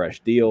 He's on a fresh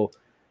deal.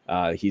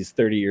 He's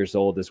 30 years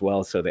old as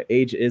well, so the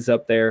age is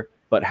up there.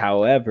 But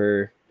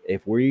however,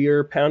 if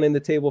we're pounding the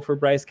table for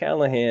Bryce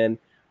Callahan,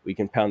 we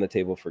can pound the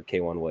table for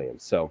K1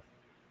 Williams. So,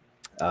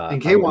 and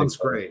K1's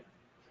great.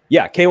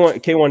 Yeah,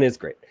 K1 is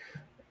great.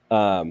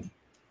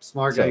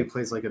 Smart guy who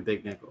plays like a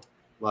big nickel.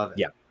 Love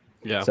it.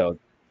 Yeah. So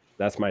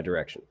that's my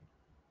direction.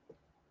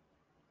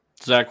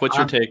 Zach, what's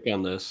your take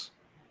on this?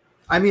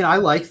 I mean, I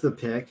like the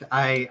pick.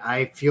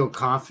 I feel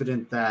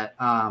confident that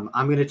I'm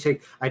going to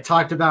take – I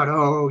talked about,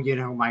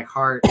 my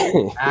heart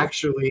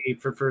actually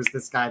prefers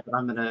this guy, but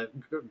I'm going to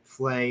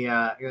play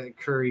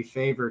Curry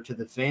favor to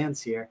the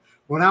fans here.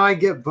 Well, now I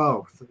get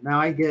both.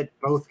 Now I get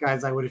both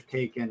guys I would have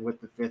taken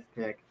with the 5th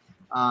pick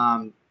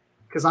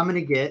because I'm going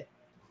to get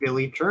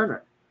Billy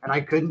Turner, and I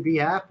couldn't be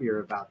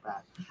happier about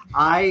that.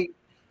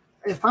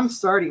 If I'm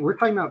starting – we're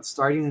talking about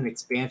starting an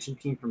expansion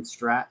team from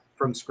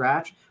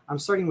scratch. I'm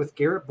starting with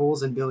Garrett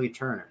Bowles and Billy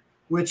Turner,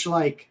 which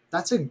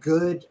that's a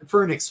good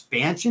for an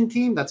expansion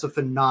team. That's a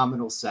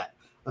phenomenal set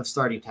of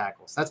starting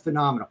tackles. That's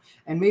phenomenal.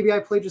 And maybe I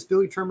play just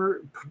Billy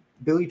Turner,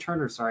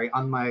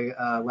 on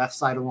my left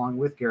side along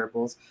with Garrett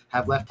Bowles.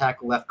 Have left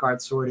tackle, left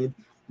guard sorted.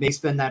 May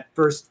spend that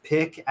first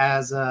pick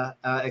as a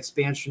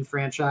expansion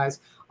franchise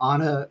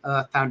on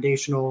a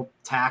foundational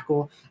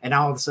tackle, and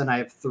now all of a sudden I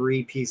have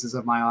 3 pieces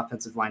of my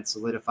offensive line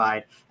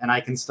solidified, and I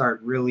can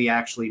start really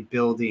actually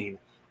building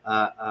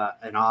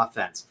an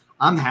offense.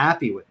 I'm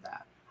happy with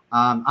that.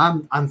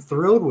 I'm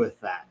thrilled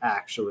with that,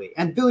 actually.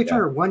 And Billy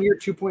Turner, 1-year,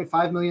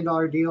 $2.5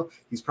 million deal.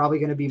 He's probably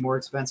going to be more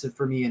expensive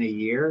for me in a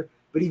year,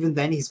 but even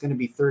then he's going to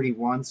be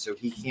 31, so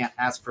he can't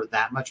ask for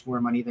that much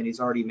more money than he's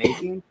already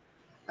making.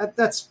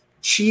 That's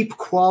cheap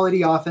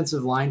quality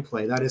offensive line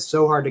play. That is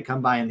so hard to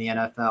come by in the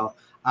NFL.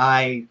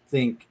 I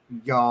think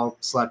y'all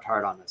slept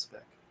hard on this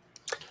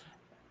pick.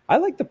 I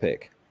like the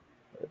pick.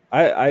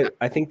 I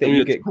think that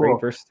you get cool.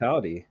 great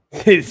versatility.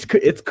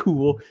 It's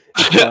cool.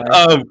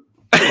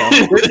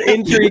 There's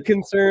injury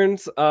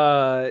concerns.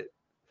 No,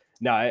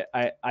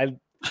 I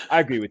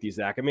agree with you,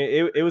 Zach. I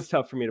mean, it was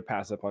tough for me to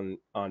pass up on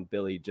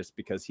Billy just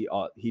because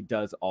he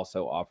does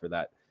also offer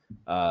that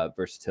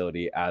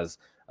versatility as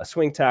a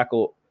swing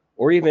tackle,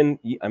 or even,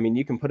 I mean,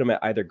 you can put him at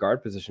either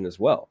guard position as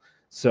well.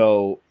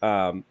 So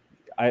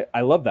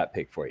I love that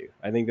pick for you.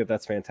 I think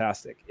that's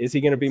fantastic. Is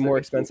he going to be more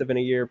expensive in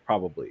a year?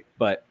 Probably,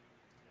 but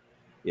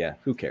yeah,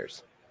 who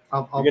cares?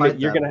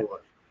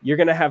 You're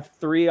gonna have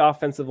 3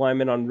 offensive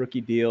linemen on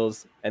rookie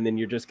deals, and then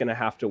you're just gonna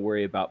have to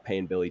worry about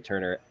paying Billy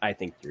Turner. I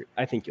think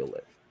you'll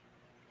live.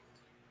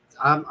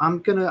 I'm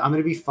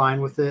gonna be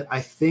fine with it.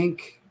 I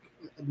think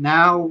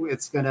now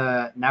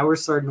we're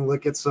starting to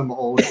look at some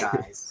old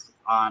guys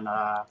on.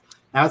 Now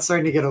it's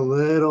starting to get a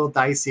little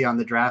dicey on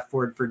the draft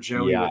board for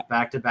Joey with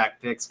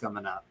back-to-back picks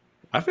coming up.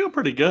 I feel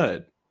pretty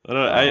good.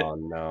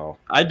 No.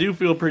 I do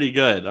feel pretty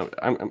good.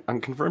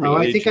 I'm confirming. Oh,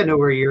 I think I know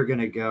where you're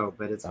gonna go,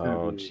 but it's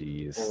gonna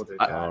be older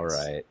guys. All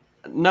right.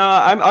 No,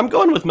 I'm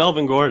going with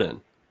Melvin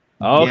Gordon.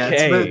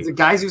 Okay. Yeah, the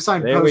guys who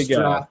signed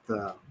post-draft,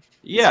 though.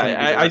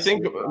 Yeah, I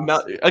think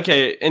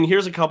okay, and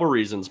here's a couple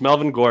reasons.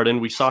 Melvin Gordon,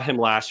 we saw him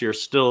last year.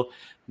 So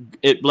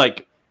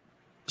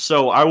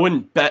I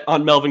wouldn't bet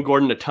on Melvin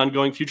Gordon a ton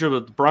going future,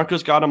 but the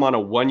Broncos got him on a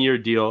 1-year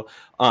deal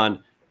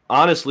on,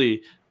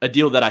 honestly, a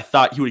deal that I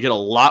thought he would get a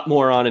lot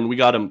more on, and we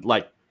got him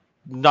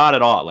not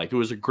at all. It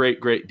was a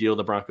great deal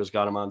the Broncos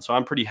got him on. So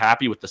I'm pretty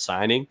happy with the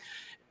signing.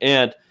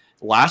 And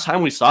last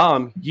time we saw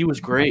him, he was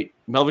great.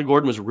 Melvin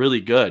Gordon was really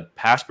good.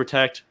 Pass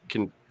protect,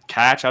 can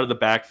catch out of the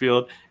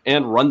backfield,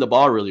 and run the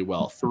ball really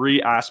well.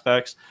 3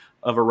 aspects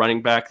of a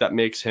running back that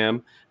makes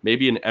him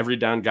maybe an every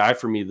down guy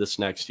for me this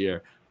next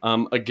year.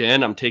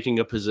 Again, I'm taking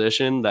a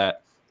position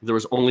that there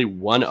was only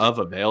one of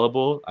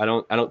available. I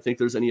don't think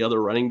there's any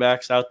other running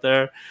backs out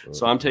there.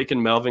 So I'm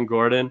taking Melvin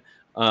Gordon,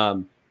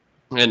 and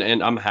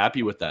I'm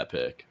happy with that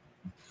pick.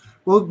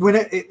 Well, when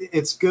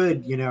it's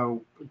good,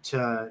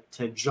 to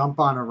jump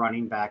on a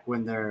running back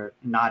when they're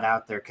not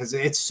out there, because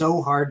it's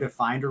so hard to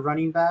find a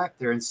running back.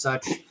 They're in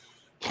such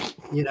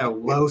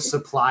low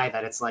supply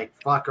that it's like,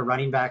 fuck, a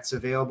running back's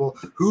available.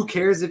 Who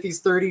cares if he's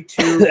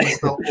 32? He's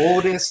the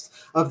oldest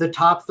of the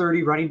top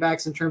 30 running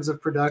backs in terms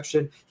of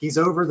production. He's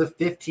over the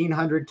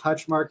 1,500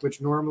 touch mark,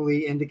 which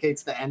normally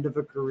indicates the end of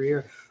a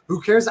career.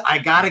 Who cares? I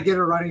got to get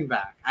a running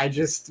back.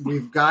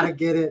 We've got to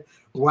get it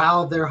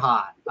while they're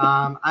hot.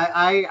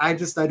 I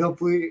don't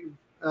believe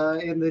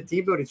in the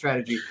team building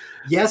strategy.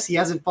 Yes, he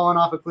hasn't fallen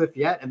off a cliff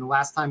yet, and the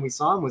last time we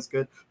saw him was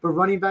good, but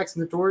running backs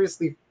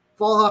notoriously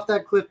fall off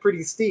that cliff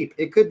pretty steep.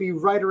 It could be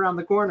right around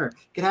the corner.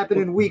 It could happen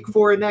in week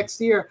 4 of next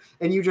year,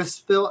 and you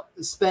just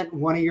spent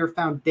one of your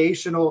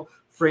foundational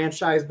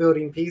franchise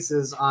building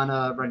pieces on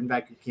a running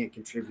back who can't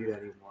contribute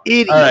anymore.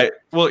 Idiot. All right.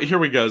 Well, here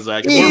we go,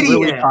 Zach. If we're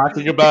really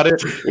talking about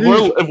it,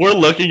 if we're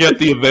looking at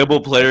the available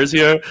players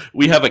here,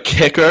 we have a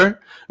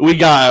kicker. We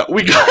got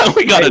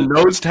a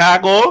nose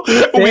tackle.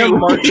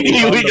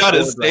 We got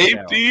a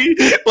safety.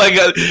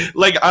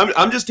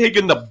 I'm just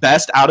taking the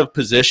best out of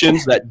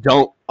positions that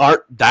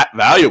aren't that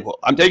valuable.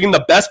 I'm taking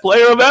the best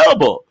player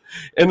available,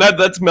 and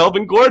that's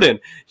Melvin Gordon.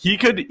 He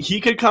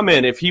could come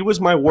in if he was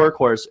my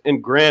workhorse.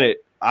 And granted,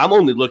 I'm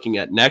only looking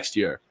at next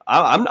year.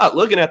 I'm not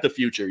looking at the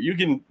future. You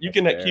can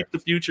keep the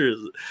future.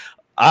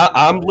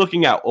 I'm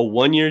looking at a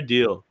 1-year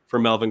deal for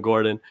Melvin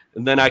Gordon,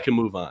 and then I can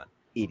move on.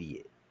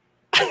 Idiot.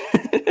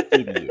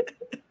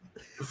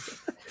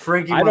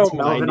 Frankie wants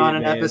Melvin on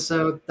an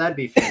episode. That'd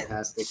be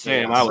fantastic.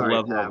 Sam, I would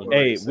love that.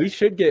 Hey, we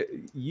should get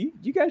you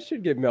guys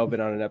should get Melvin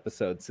on an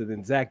episode. So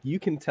then, Zach, you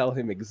can tell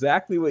him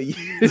exactly what you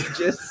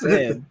just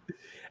said,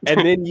 and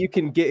then you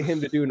can get him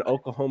to do an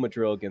Oklahoma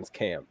drill against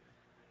Cam.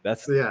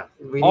 That's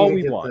we all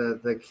we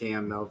want. The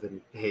Cam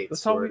Melvin hate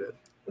sorted.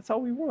 That's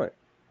all we want.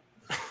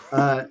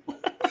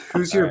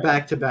 Who's your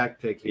back-to-back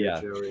pick here,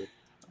 Joey?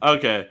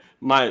 Okay,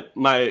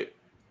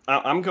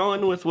 I'm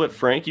going with what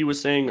Frankie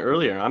was saying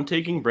earlier. I'm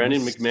taking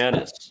Brandon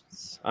McManus.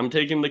 I'm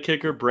taking the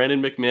kicker,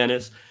 Brandon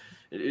McManus.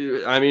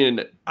 I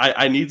mean,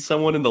 I need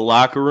someone in the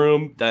locker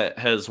room that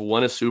has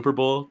won a Super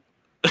Bowl.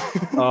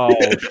 Oh,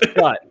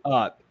 shut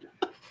up.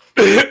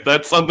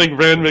 That's something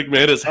Brandon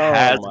McManus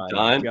has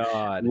done.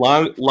 God.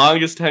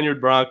 Longest tenured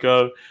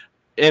Bronco.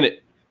 And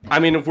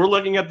if we're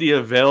looking at the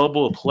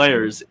available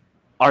players,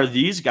 are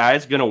these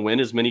guys going to win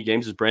as many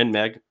games as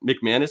Brandon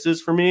McManus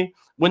is for me?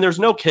 When there's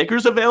no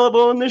kickers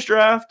available in this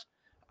draft?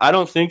 I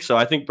don't think so.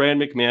 I think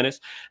Brandon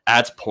McManus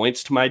adds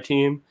points to my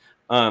team.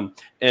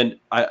 And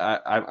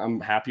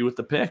I'm happy with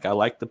the pick. I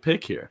like the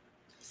pick here.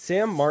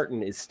 Sam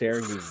Martin is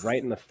staring me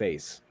right in the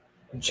face.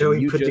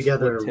 Joey put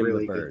together a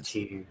really good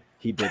team.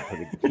 He did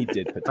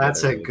put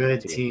That's a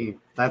good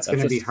team. That's going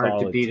to be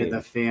hard to beat in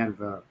the fan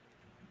vote.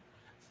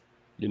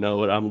 You know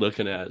what I'm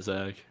looking at,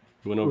 Zach?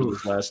 We went over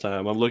this last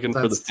time. I'm looking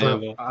for the fan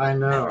vote. I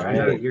know.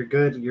 You're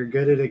good. You're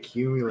good at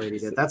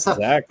accumulating it. That's how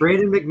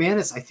Brandon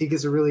McManus, I think,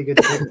 is a really good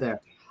pick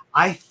there.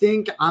 I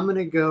think I'm going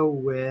to go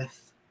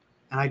with,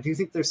 and I do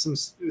think there's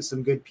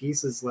some good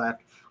pieces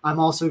left. I'm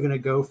also going to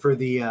go for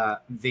the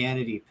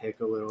vanity pick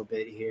a little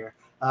bit here.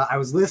 I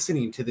was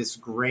listening to this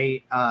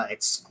great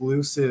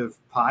exclusive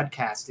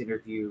podcast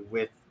interview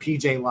with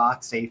PJ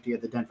Locke, safety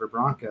of the Denver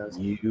Broncos,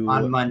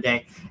 on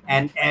Monday,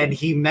 and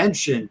he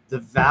mentioned the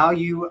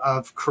value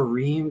of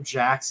Kareem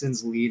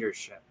Jackson's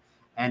leadership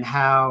and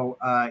how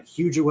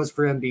huge it was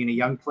for him being a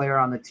young player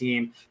on the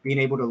team, being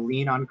able to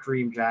lean on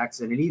Kareem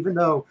Jackson. And even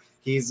though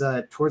he's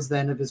towards the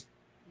end of his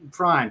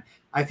prime,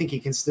 I think he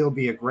can still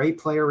be a great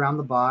player around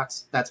the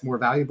box. That's more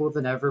valuable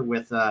than ever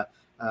with the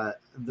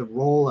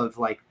role of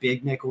like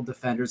big nickel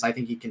defenders. I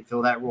think he can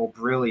fill that role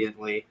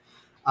brilliantly.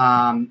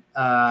 And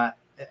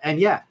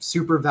yeah,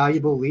 super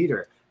valuable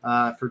leader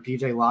for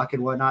PJ Locke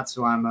and whatnot.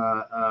 So I'm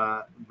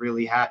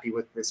really happy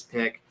with this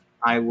pick.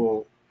 I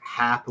will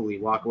happily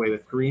walk away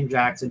with Kareem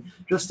Jackson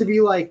just to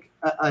be like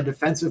a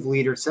defensive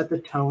leader, set the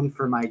tone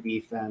for my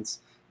defense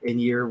in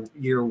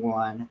year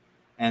one,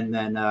 and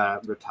then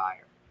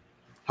retire.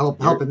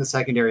 Help in the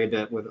secondary a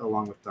bit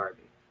along with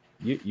Darby.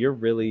 You're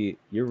really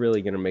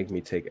gonna make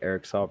me take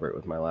Eric Saubert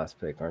with my last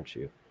pick, aren't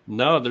you?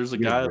 No, there's a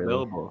guy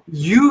available.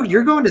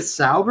 You're going to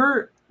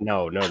Saubert?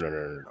 No.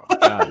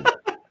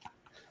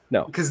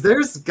 No. Because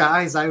there's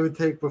guys I would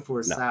take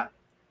before Saubert.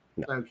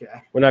 No. Okay.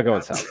 We're not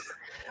going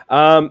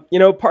Saubert. You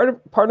know, part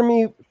of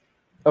me.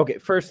 Okay,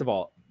 first of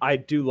all, I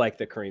do like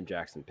the Kareem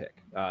Jackson pick.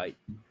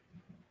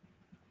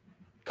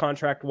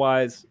 Contract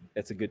wise,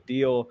 it's a good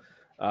deal.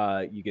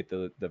 You get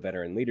the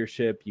veteran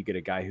leadership. You get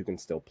a guy who can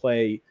still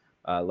play.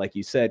 Like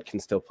you said, can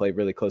still play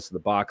really close to the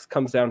box,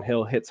 comes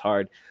downhill, hits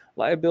hard.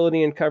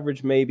 Liability and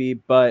coverage maybe,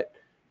 but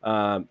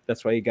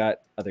that's why you got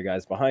other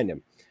guys behind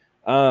him.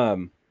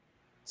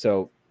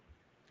 So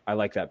I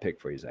like that pick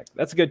for you, Zach.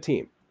 That's a good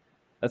team.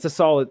 That's a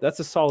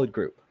solid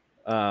group.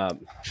 I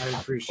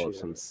appreciate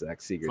some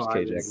Zach Seeger's Well,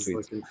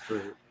 KJack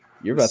tweets.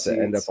 You're about to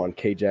end up on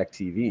KJack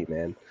TV,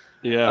 man.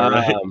 Yeah,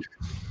 right.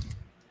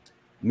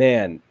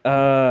 Man,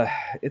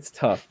 it's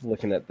tough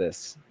looking at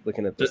this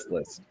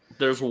list.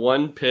 There's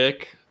one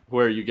pick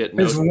where you get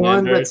there's no one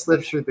commander, that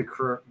slips through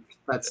the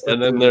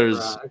and then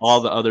there's all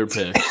the other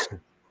picks.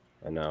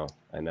 I know.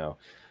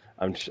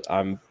 I'm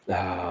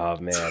oh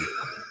man.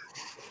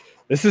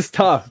 This is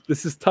tough.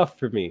 This is tough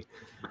for me.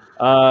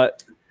 I'll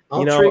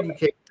trade you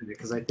Kate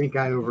because I think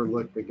I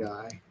overlooked the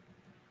guy.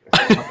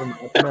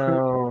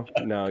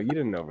 No, you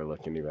didn't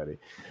overlook anybody.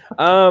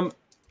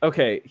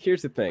 Okay,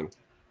 here's the thing.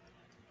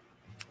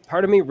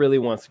 Part of me really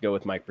wants to go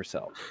with Mike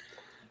Purcell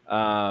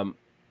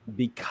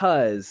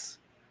because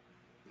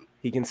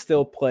he can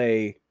still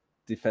play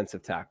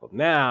defensive tackle.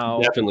 Now,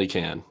 Definitely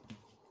can.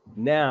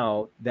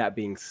 Now, that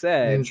being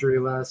said, injury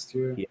last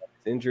year. He had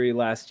his injury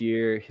last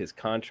year. His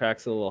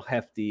contract's a little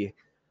hefty.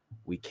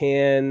 We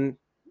can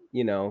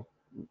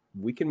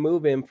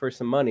move him for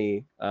some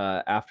money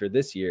after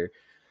this year.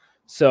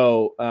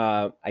 So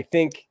I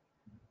think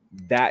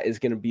that is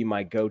going to be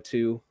my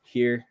go-to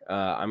here.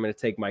 I'm going to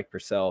take Mike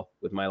Purcell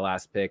with my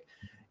last pick.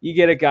 You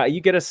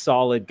get a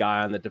solid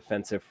guy on the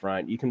defensive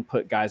front. You can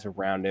put guys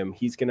around him.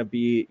 He's going to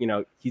be,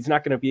 he's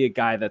not going to be a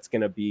guy that's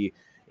going to be,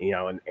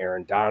 an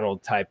Aaron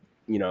Donald type,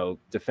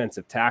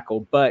 defensive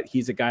tackle, but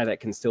he's a guy that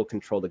can still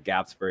control the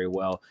gaps very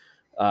well.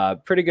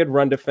 Pretty good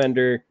run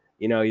defender.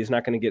 He's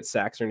not going to get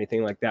sacks or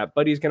anything like that,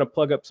 but he's going to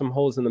plug up some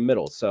holes in the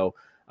middle. So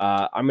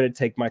I'm going to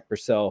take Mike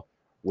Purcell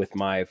with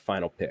my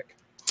final pick.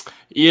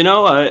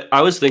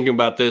 I was thinking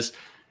about this.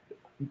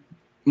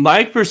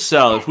 Mike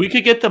Purcell, if we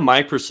could get the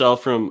Mike Purcell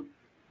from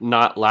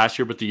not last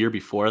year, but the year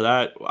before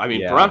that,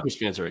 Broncos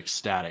fans are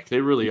ecstatic. They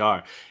really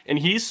are. And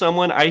he's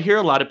someone, I hear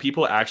a lot of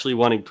people actually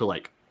wanting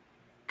to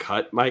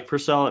cut Mike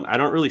Purcell, and I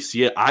don't really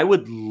see it. I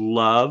would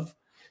love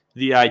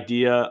the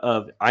idea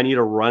of I need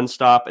a run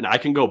stop, and I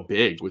can go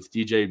big with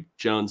DJ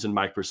Jones and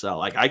Mike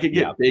Purcell. I could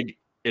get big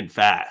and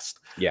fast.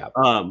 Yeah.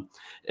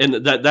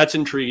 And that's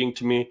intriguing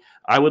to me.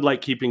 I would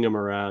like keeping him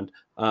around.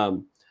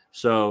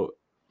 So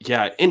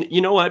yeah. And you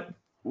know what?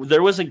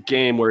 There was a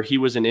game where he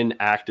was an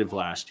inactive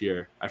last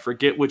year. I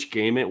forget which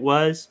game it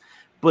was,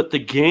 but the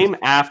game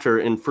after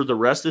and for the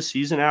rest of the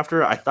season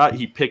after, I thought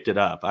he picked it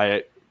up.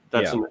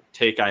 That's a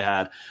take I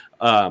had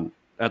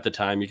at the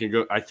time. You can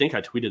go. I think I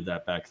tweeted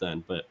that back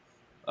then, but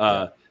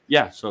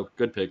so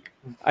good pick.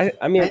 I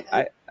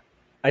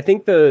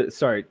think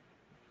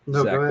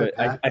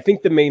I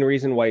think the main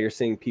reason why you're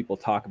seeing people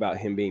talk about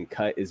him being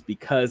cut is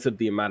because of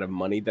the amount of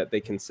money that they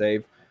can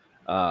save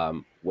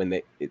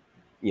when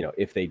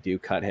if they do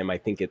cut him. I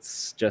think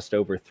it's just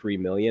over $3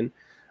 million.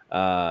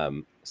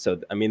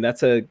 So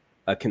that's a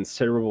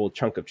considerable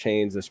chunk of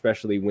change,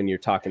 especially when you're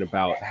talking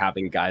about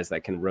having guys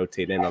that can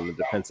rotate in on the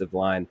defensive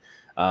line,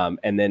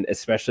 and then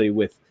especially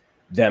with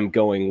them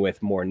going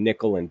with more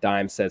nickel and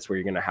dime sets where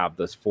you're going to have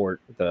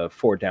the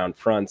four down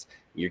fronts.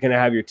 You're going to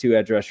have your two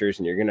edge rushers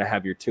and you're going to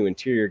have your two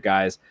interior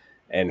guys.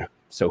 And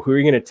so who are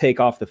you going to take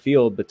off the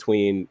field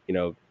between,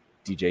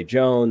 DJ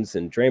Jones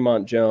and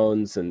Draymond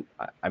Jones? And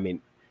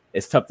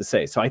it's tough to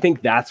say. So I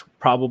think that's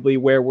probably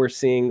where we're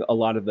seeing a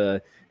lot of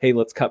the, hey,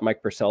 let's cut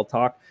Mike Purcell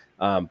talk.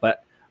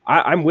 But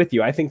I'm with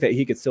you. I think that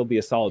he could still be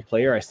a solid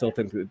player. I still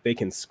think that they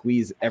can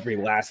squeeze every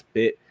last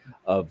bit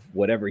of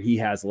whatever he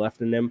has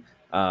left in him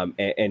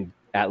and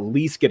at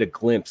least get a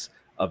glimpse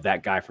of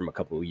that guy from a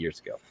couple of years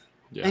ago.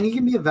 Yeah. And he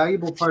can be a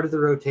valuable part of the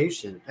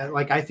rotation.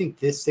 Like, I think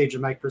this stage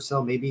of Mike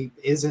Purcell maybe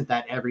isn't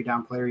that every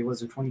down player he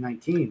was in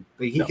 2019,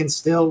 but he can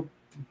still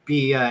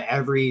be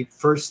every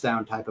first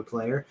down type of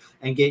player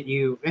and get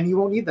you, and you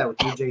won't need that with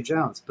DJ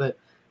Jones, but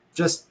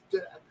just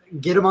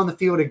get him on the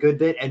field a good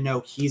bit and know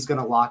he's going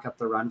to lock up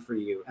the run for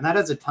you. And that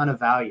has a ton of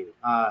value.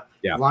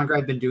 The longer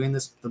I've been doing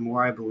this, the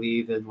more I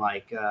believe in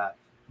like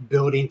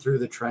building through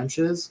the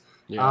trenches.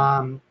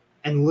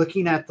 And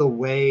looking at the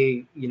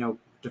way,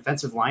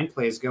 defensive line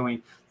play is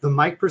going, the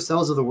Mike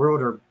Purcells of the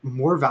world are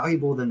more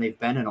valuable than they've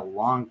been in a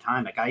long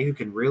time. A guy who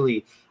can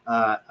really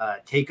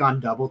take on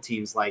double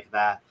teams like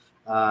that,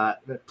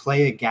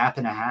 play a gap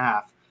and a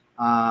half.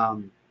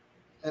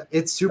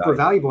 It's super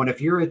valuable. And if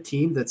you're a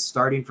team that's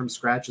starting from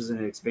scratch as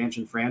an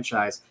expansion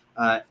franchise,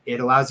 it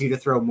allows you to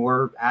throw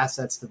more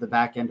assets to the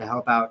back end to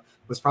help out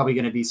what's probably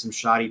going to be some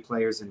shoddy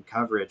players in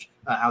coverage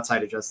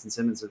outside of Justin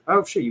Simmons.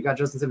 Oh, shit, you got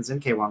Justin Simmons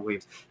and K'Wan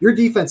Williams. Your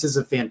defense is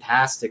a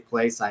fantastic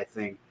place, I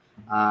think.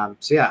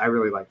 So, yeah, I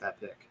really like that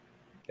pick.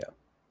 Yeah,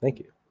 thank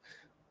you.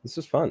 This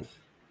is fun.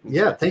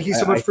 Yeah, thank you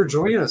so much for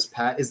joining us,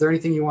 Pat. Is there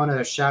anything you want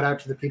to shout out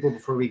to the people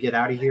before we get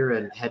out of here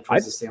and head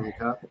towards the Stanley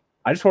Cup?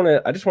 I just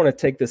want to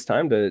take this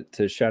time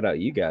to shout out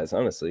you guys,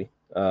 honestly.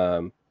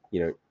 The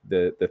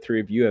three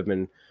of you have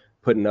been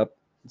putting up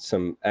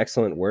some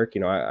excellent work.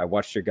 I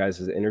watched your guys'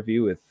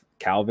 interview with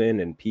Calvin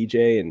and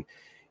PJ, and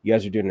you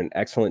guys are doing an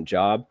excellent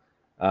job.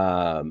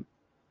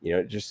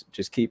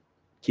 Just keep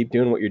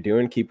doing what you're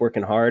doing. Keep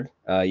working hard.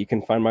 You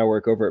can find my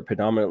work over at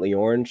Predominantly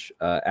Orange,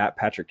 at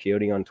Patrick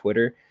Chiotti on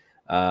Twitter.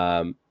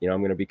 I'm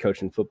going to be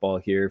coaching football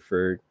here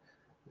for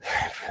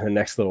the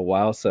next little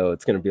while, so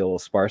it's going to be a little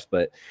sparse,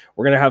 but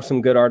we're going to have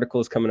some good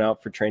articles coming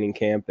out for training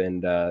camp,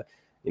 and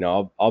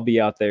I'll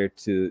be out there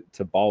to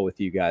ball with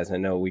you guys. I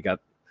know we got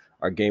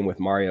our game with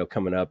Mario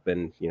coming up,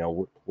 and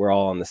we're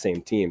all on the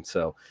same team,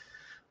 so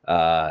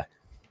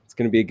it's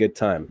going to be a good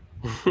time.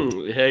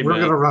 Hey, we're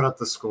going to run up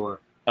the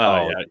score.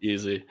 Oh yeah,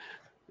 easy.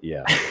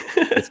 Yeah,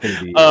 it's going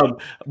to be.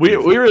 We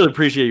really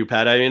appreciate you,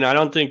 Pat. I mean, I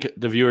don't think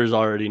the viewers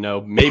already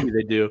know. Maybe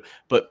they do,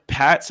 but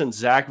Pat, since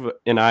Zach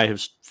and I have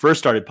first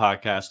started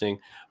podcasting,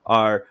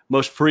 our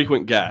most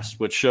frequent guest,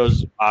 which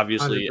shows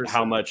obviously 100%.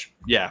 How much.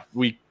 Yeah,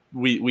 we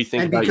think.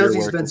 And about because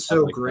your he's been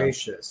so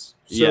gracious,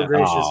 and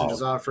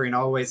just offering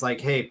always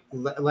like, hey,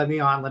 let me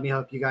on, let me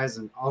help you guys,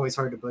 and always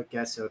hard to book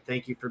guests. So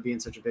thank you for being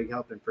such a big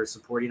help and for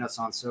supporting us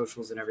on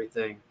socials and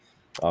everything.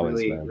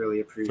 Always, really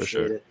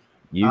appreciate it.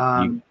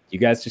 You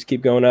guys just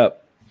keep going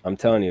up. I'm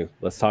telling you,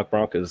 Let's Talk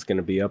Broncos is going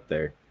to be up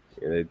there.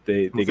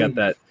 They got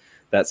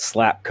that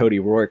slap Cody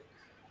Rourke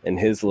and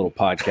his little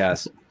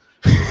podcast.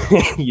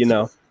 You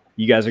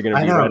guys are going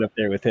to be right up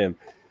there with him.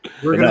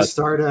 We're going to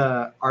start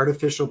a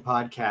artificial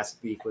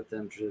podcast beef with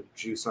them to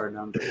juice our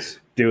numbers.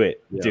 Do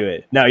it.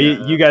 No,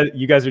 you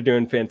guys are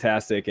doing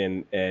fantastic,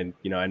 and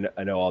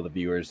I know all the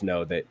viewers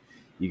know that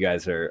you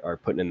guys are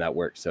putting in that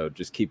work. So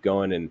just keep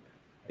going, and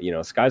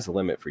sky's the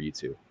limit for you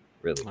two.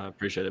 Really, I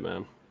appreciate it,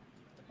 man.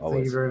 Always.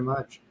 Thank you very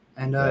much.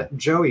 And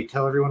Joey,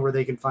 tell everyone where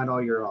they can find all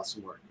your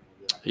awesome work.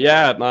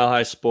 Yeah, at Mile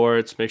High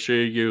Sports. Make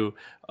sure you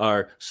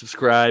are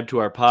subscribed to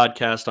our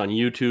podcast on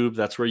YouTube.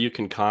 That's where you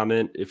can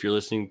comment if you're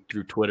listening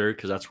through Twitter,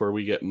 because that's where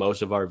we get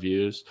most of our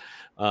views.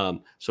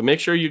 So make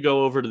sure you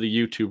go over to the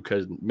YouTube,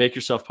 because make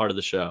yourself part of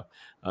the show.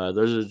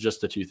 Those are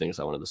just the two things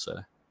I wanted to say.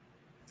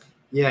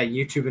 Yeah,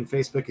 YouTube and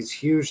Facebook is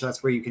huge.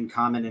 That's where you can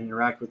comment and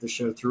interact with the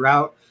show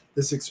throughout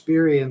this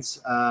experience.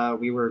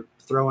 We were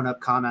throwing up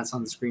comments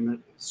on the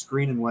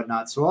screen and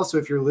whatnot. So also,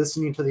 if you're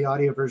listening to the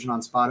audio version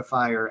on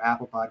Spotify or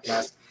Apple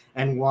Podcast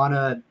and want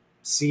to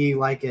see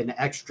like an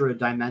extra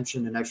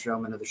dimension, an extra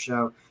element of the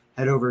show,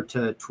 head over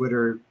to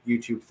Twitter,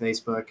 YouTube,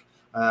 Facebook,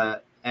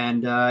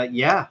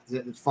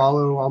 and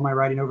follow all my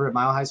writing over at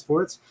Mile High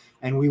Sports.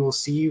 And we will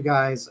see you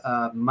guys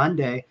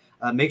Monday.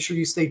 Make sure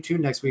you stay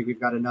tuned next week.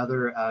 We've got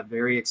another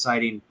very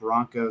exciting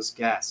Broncos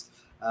guest.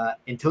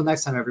 Until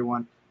next time,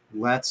 everyone,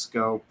 let's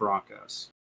go Broncos.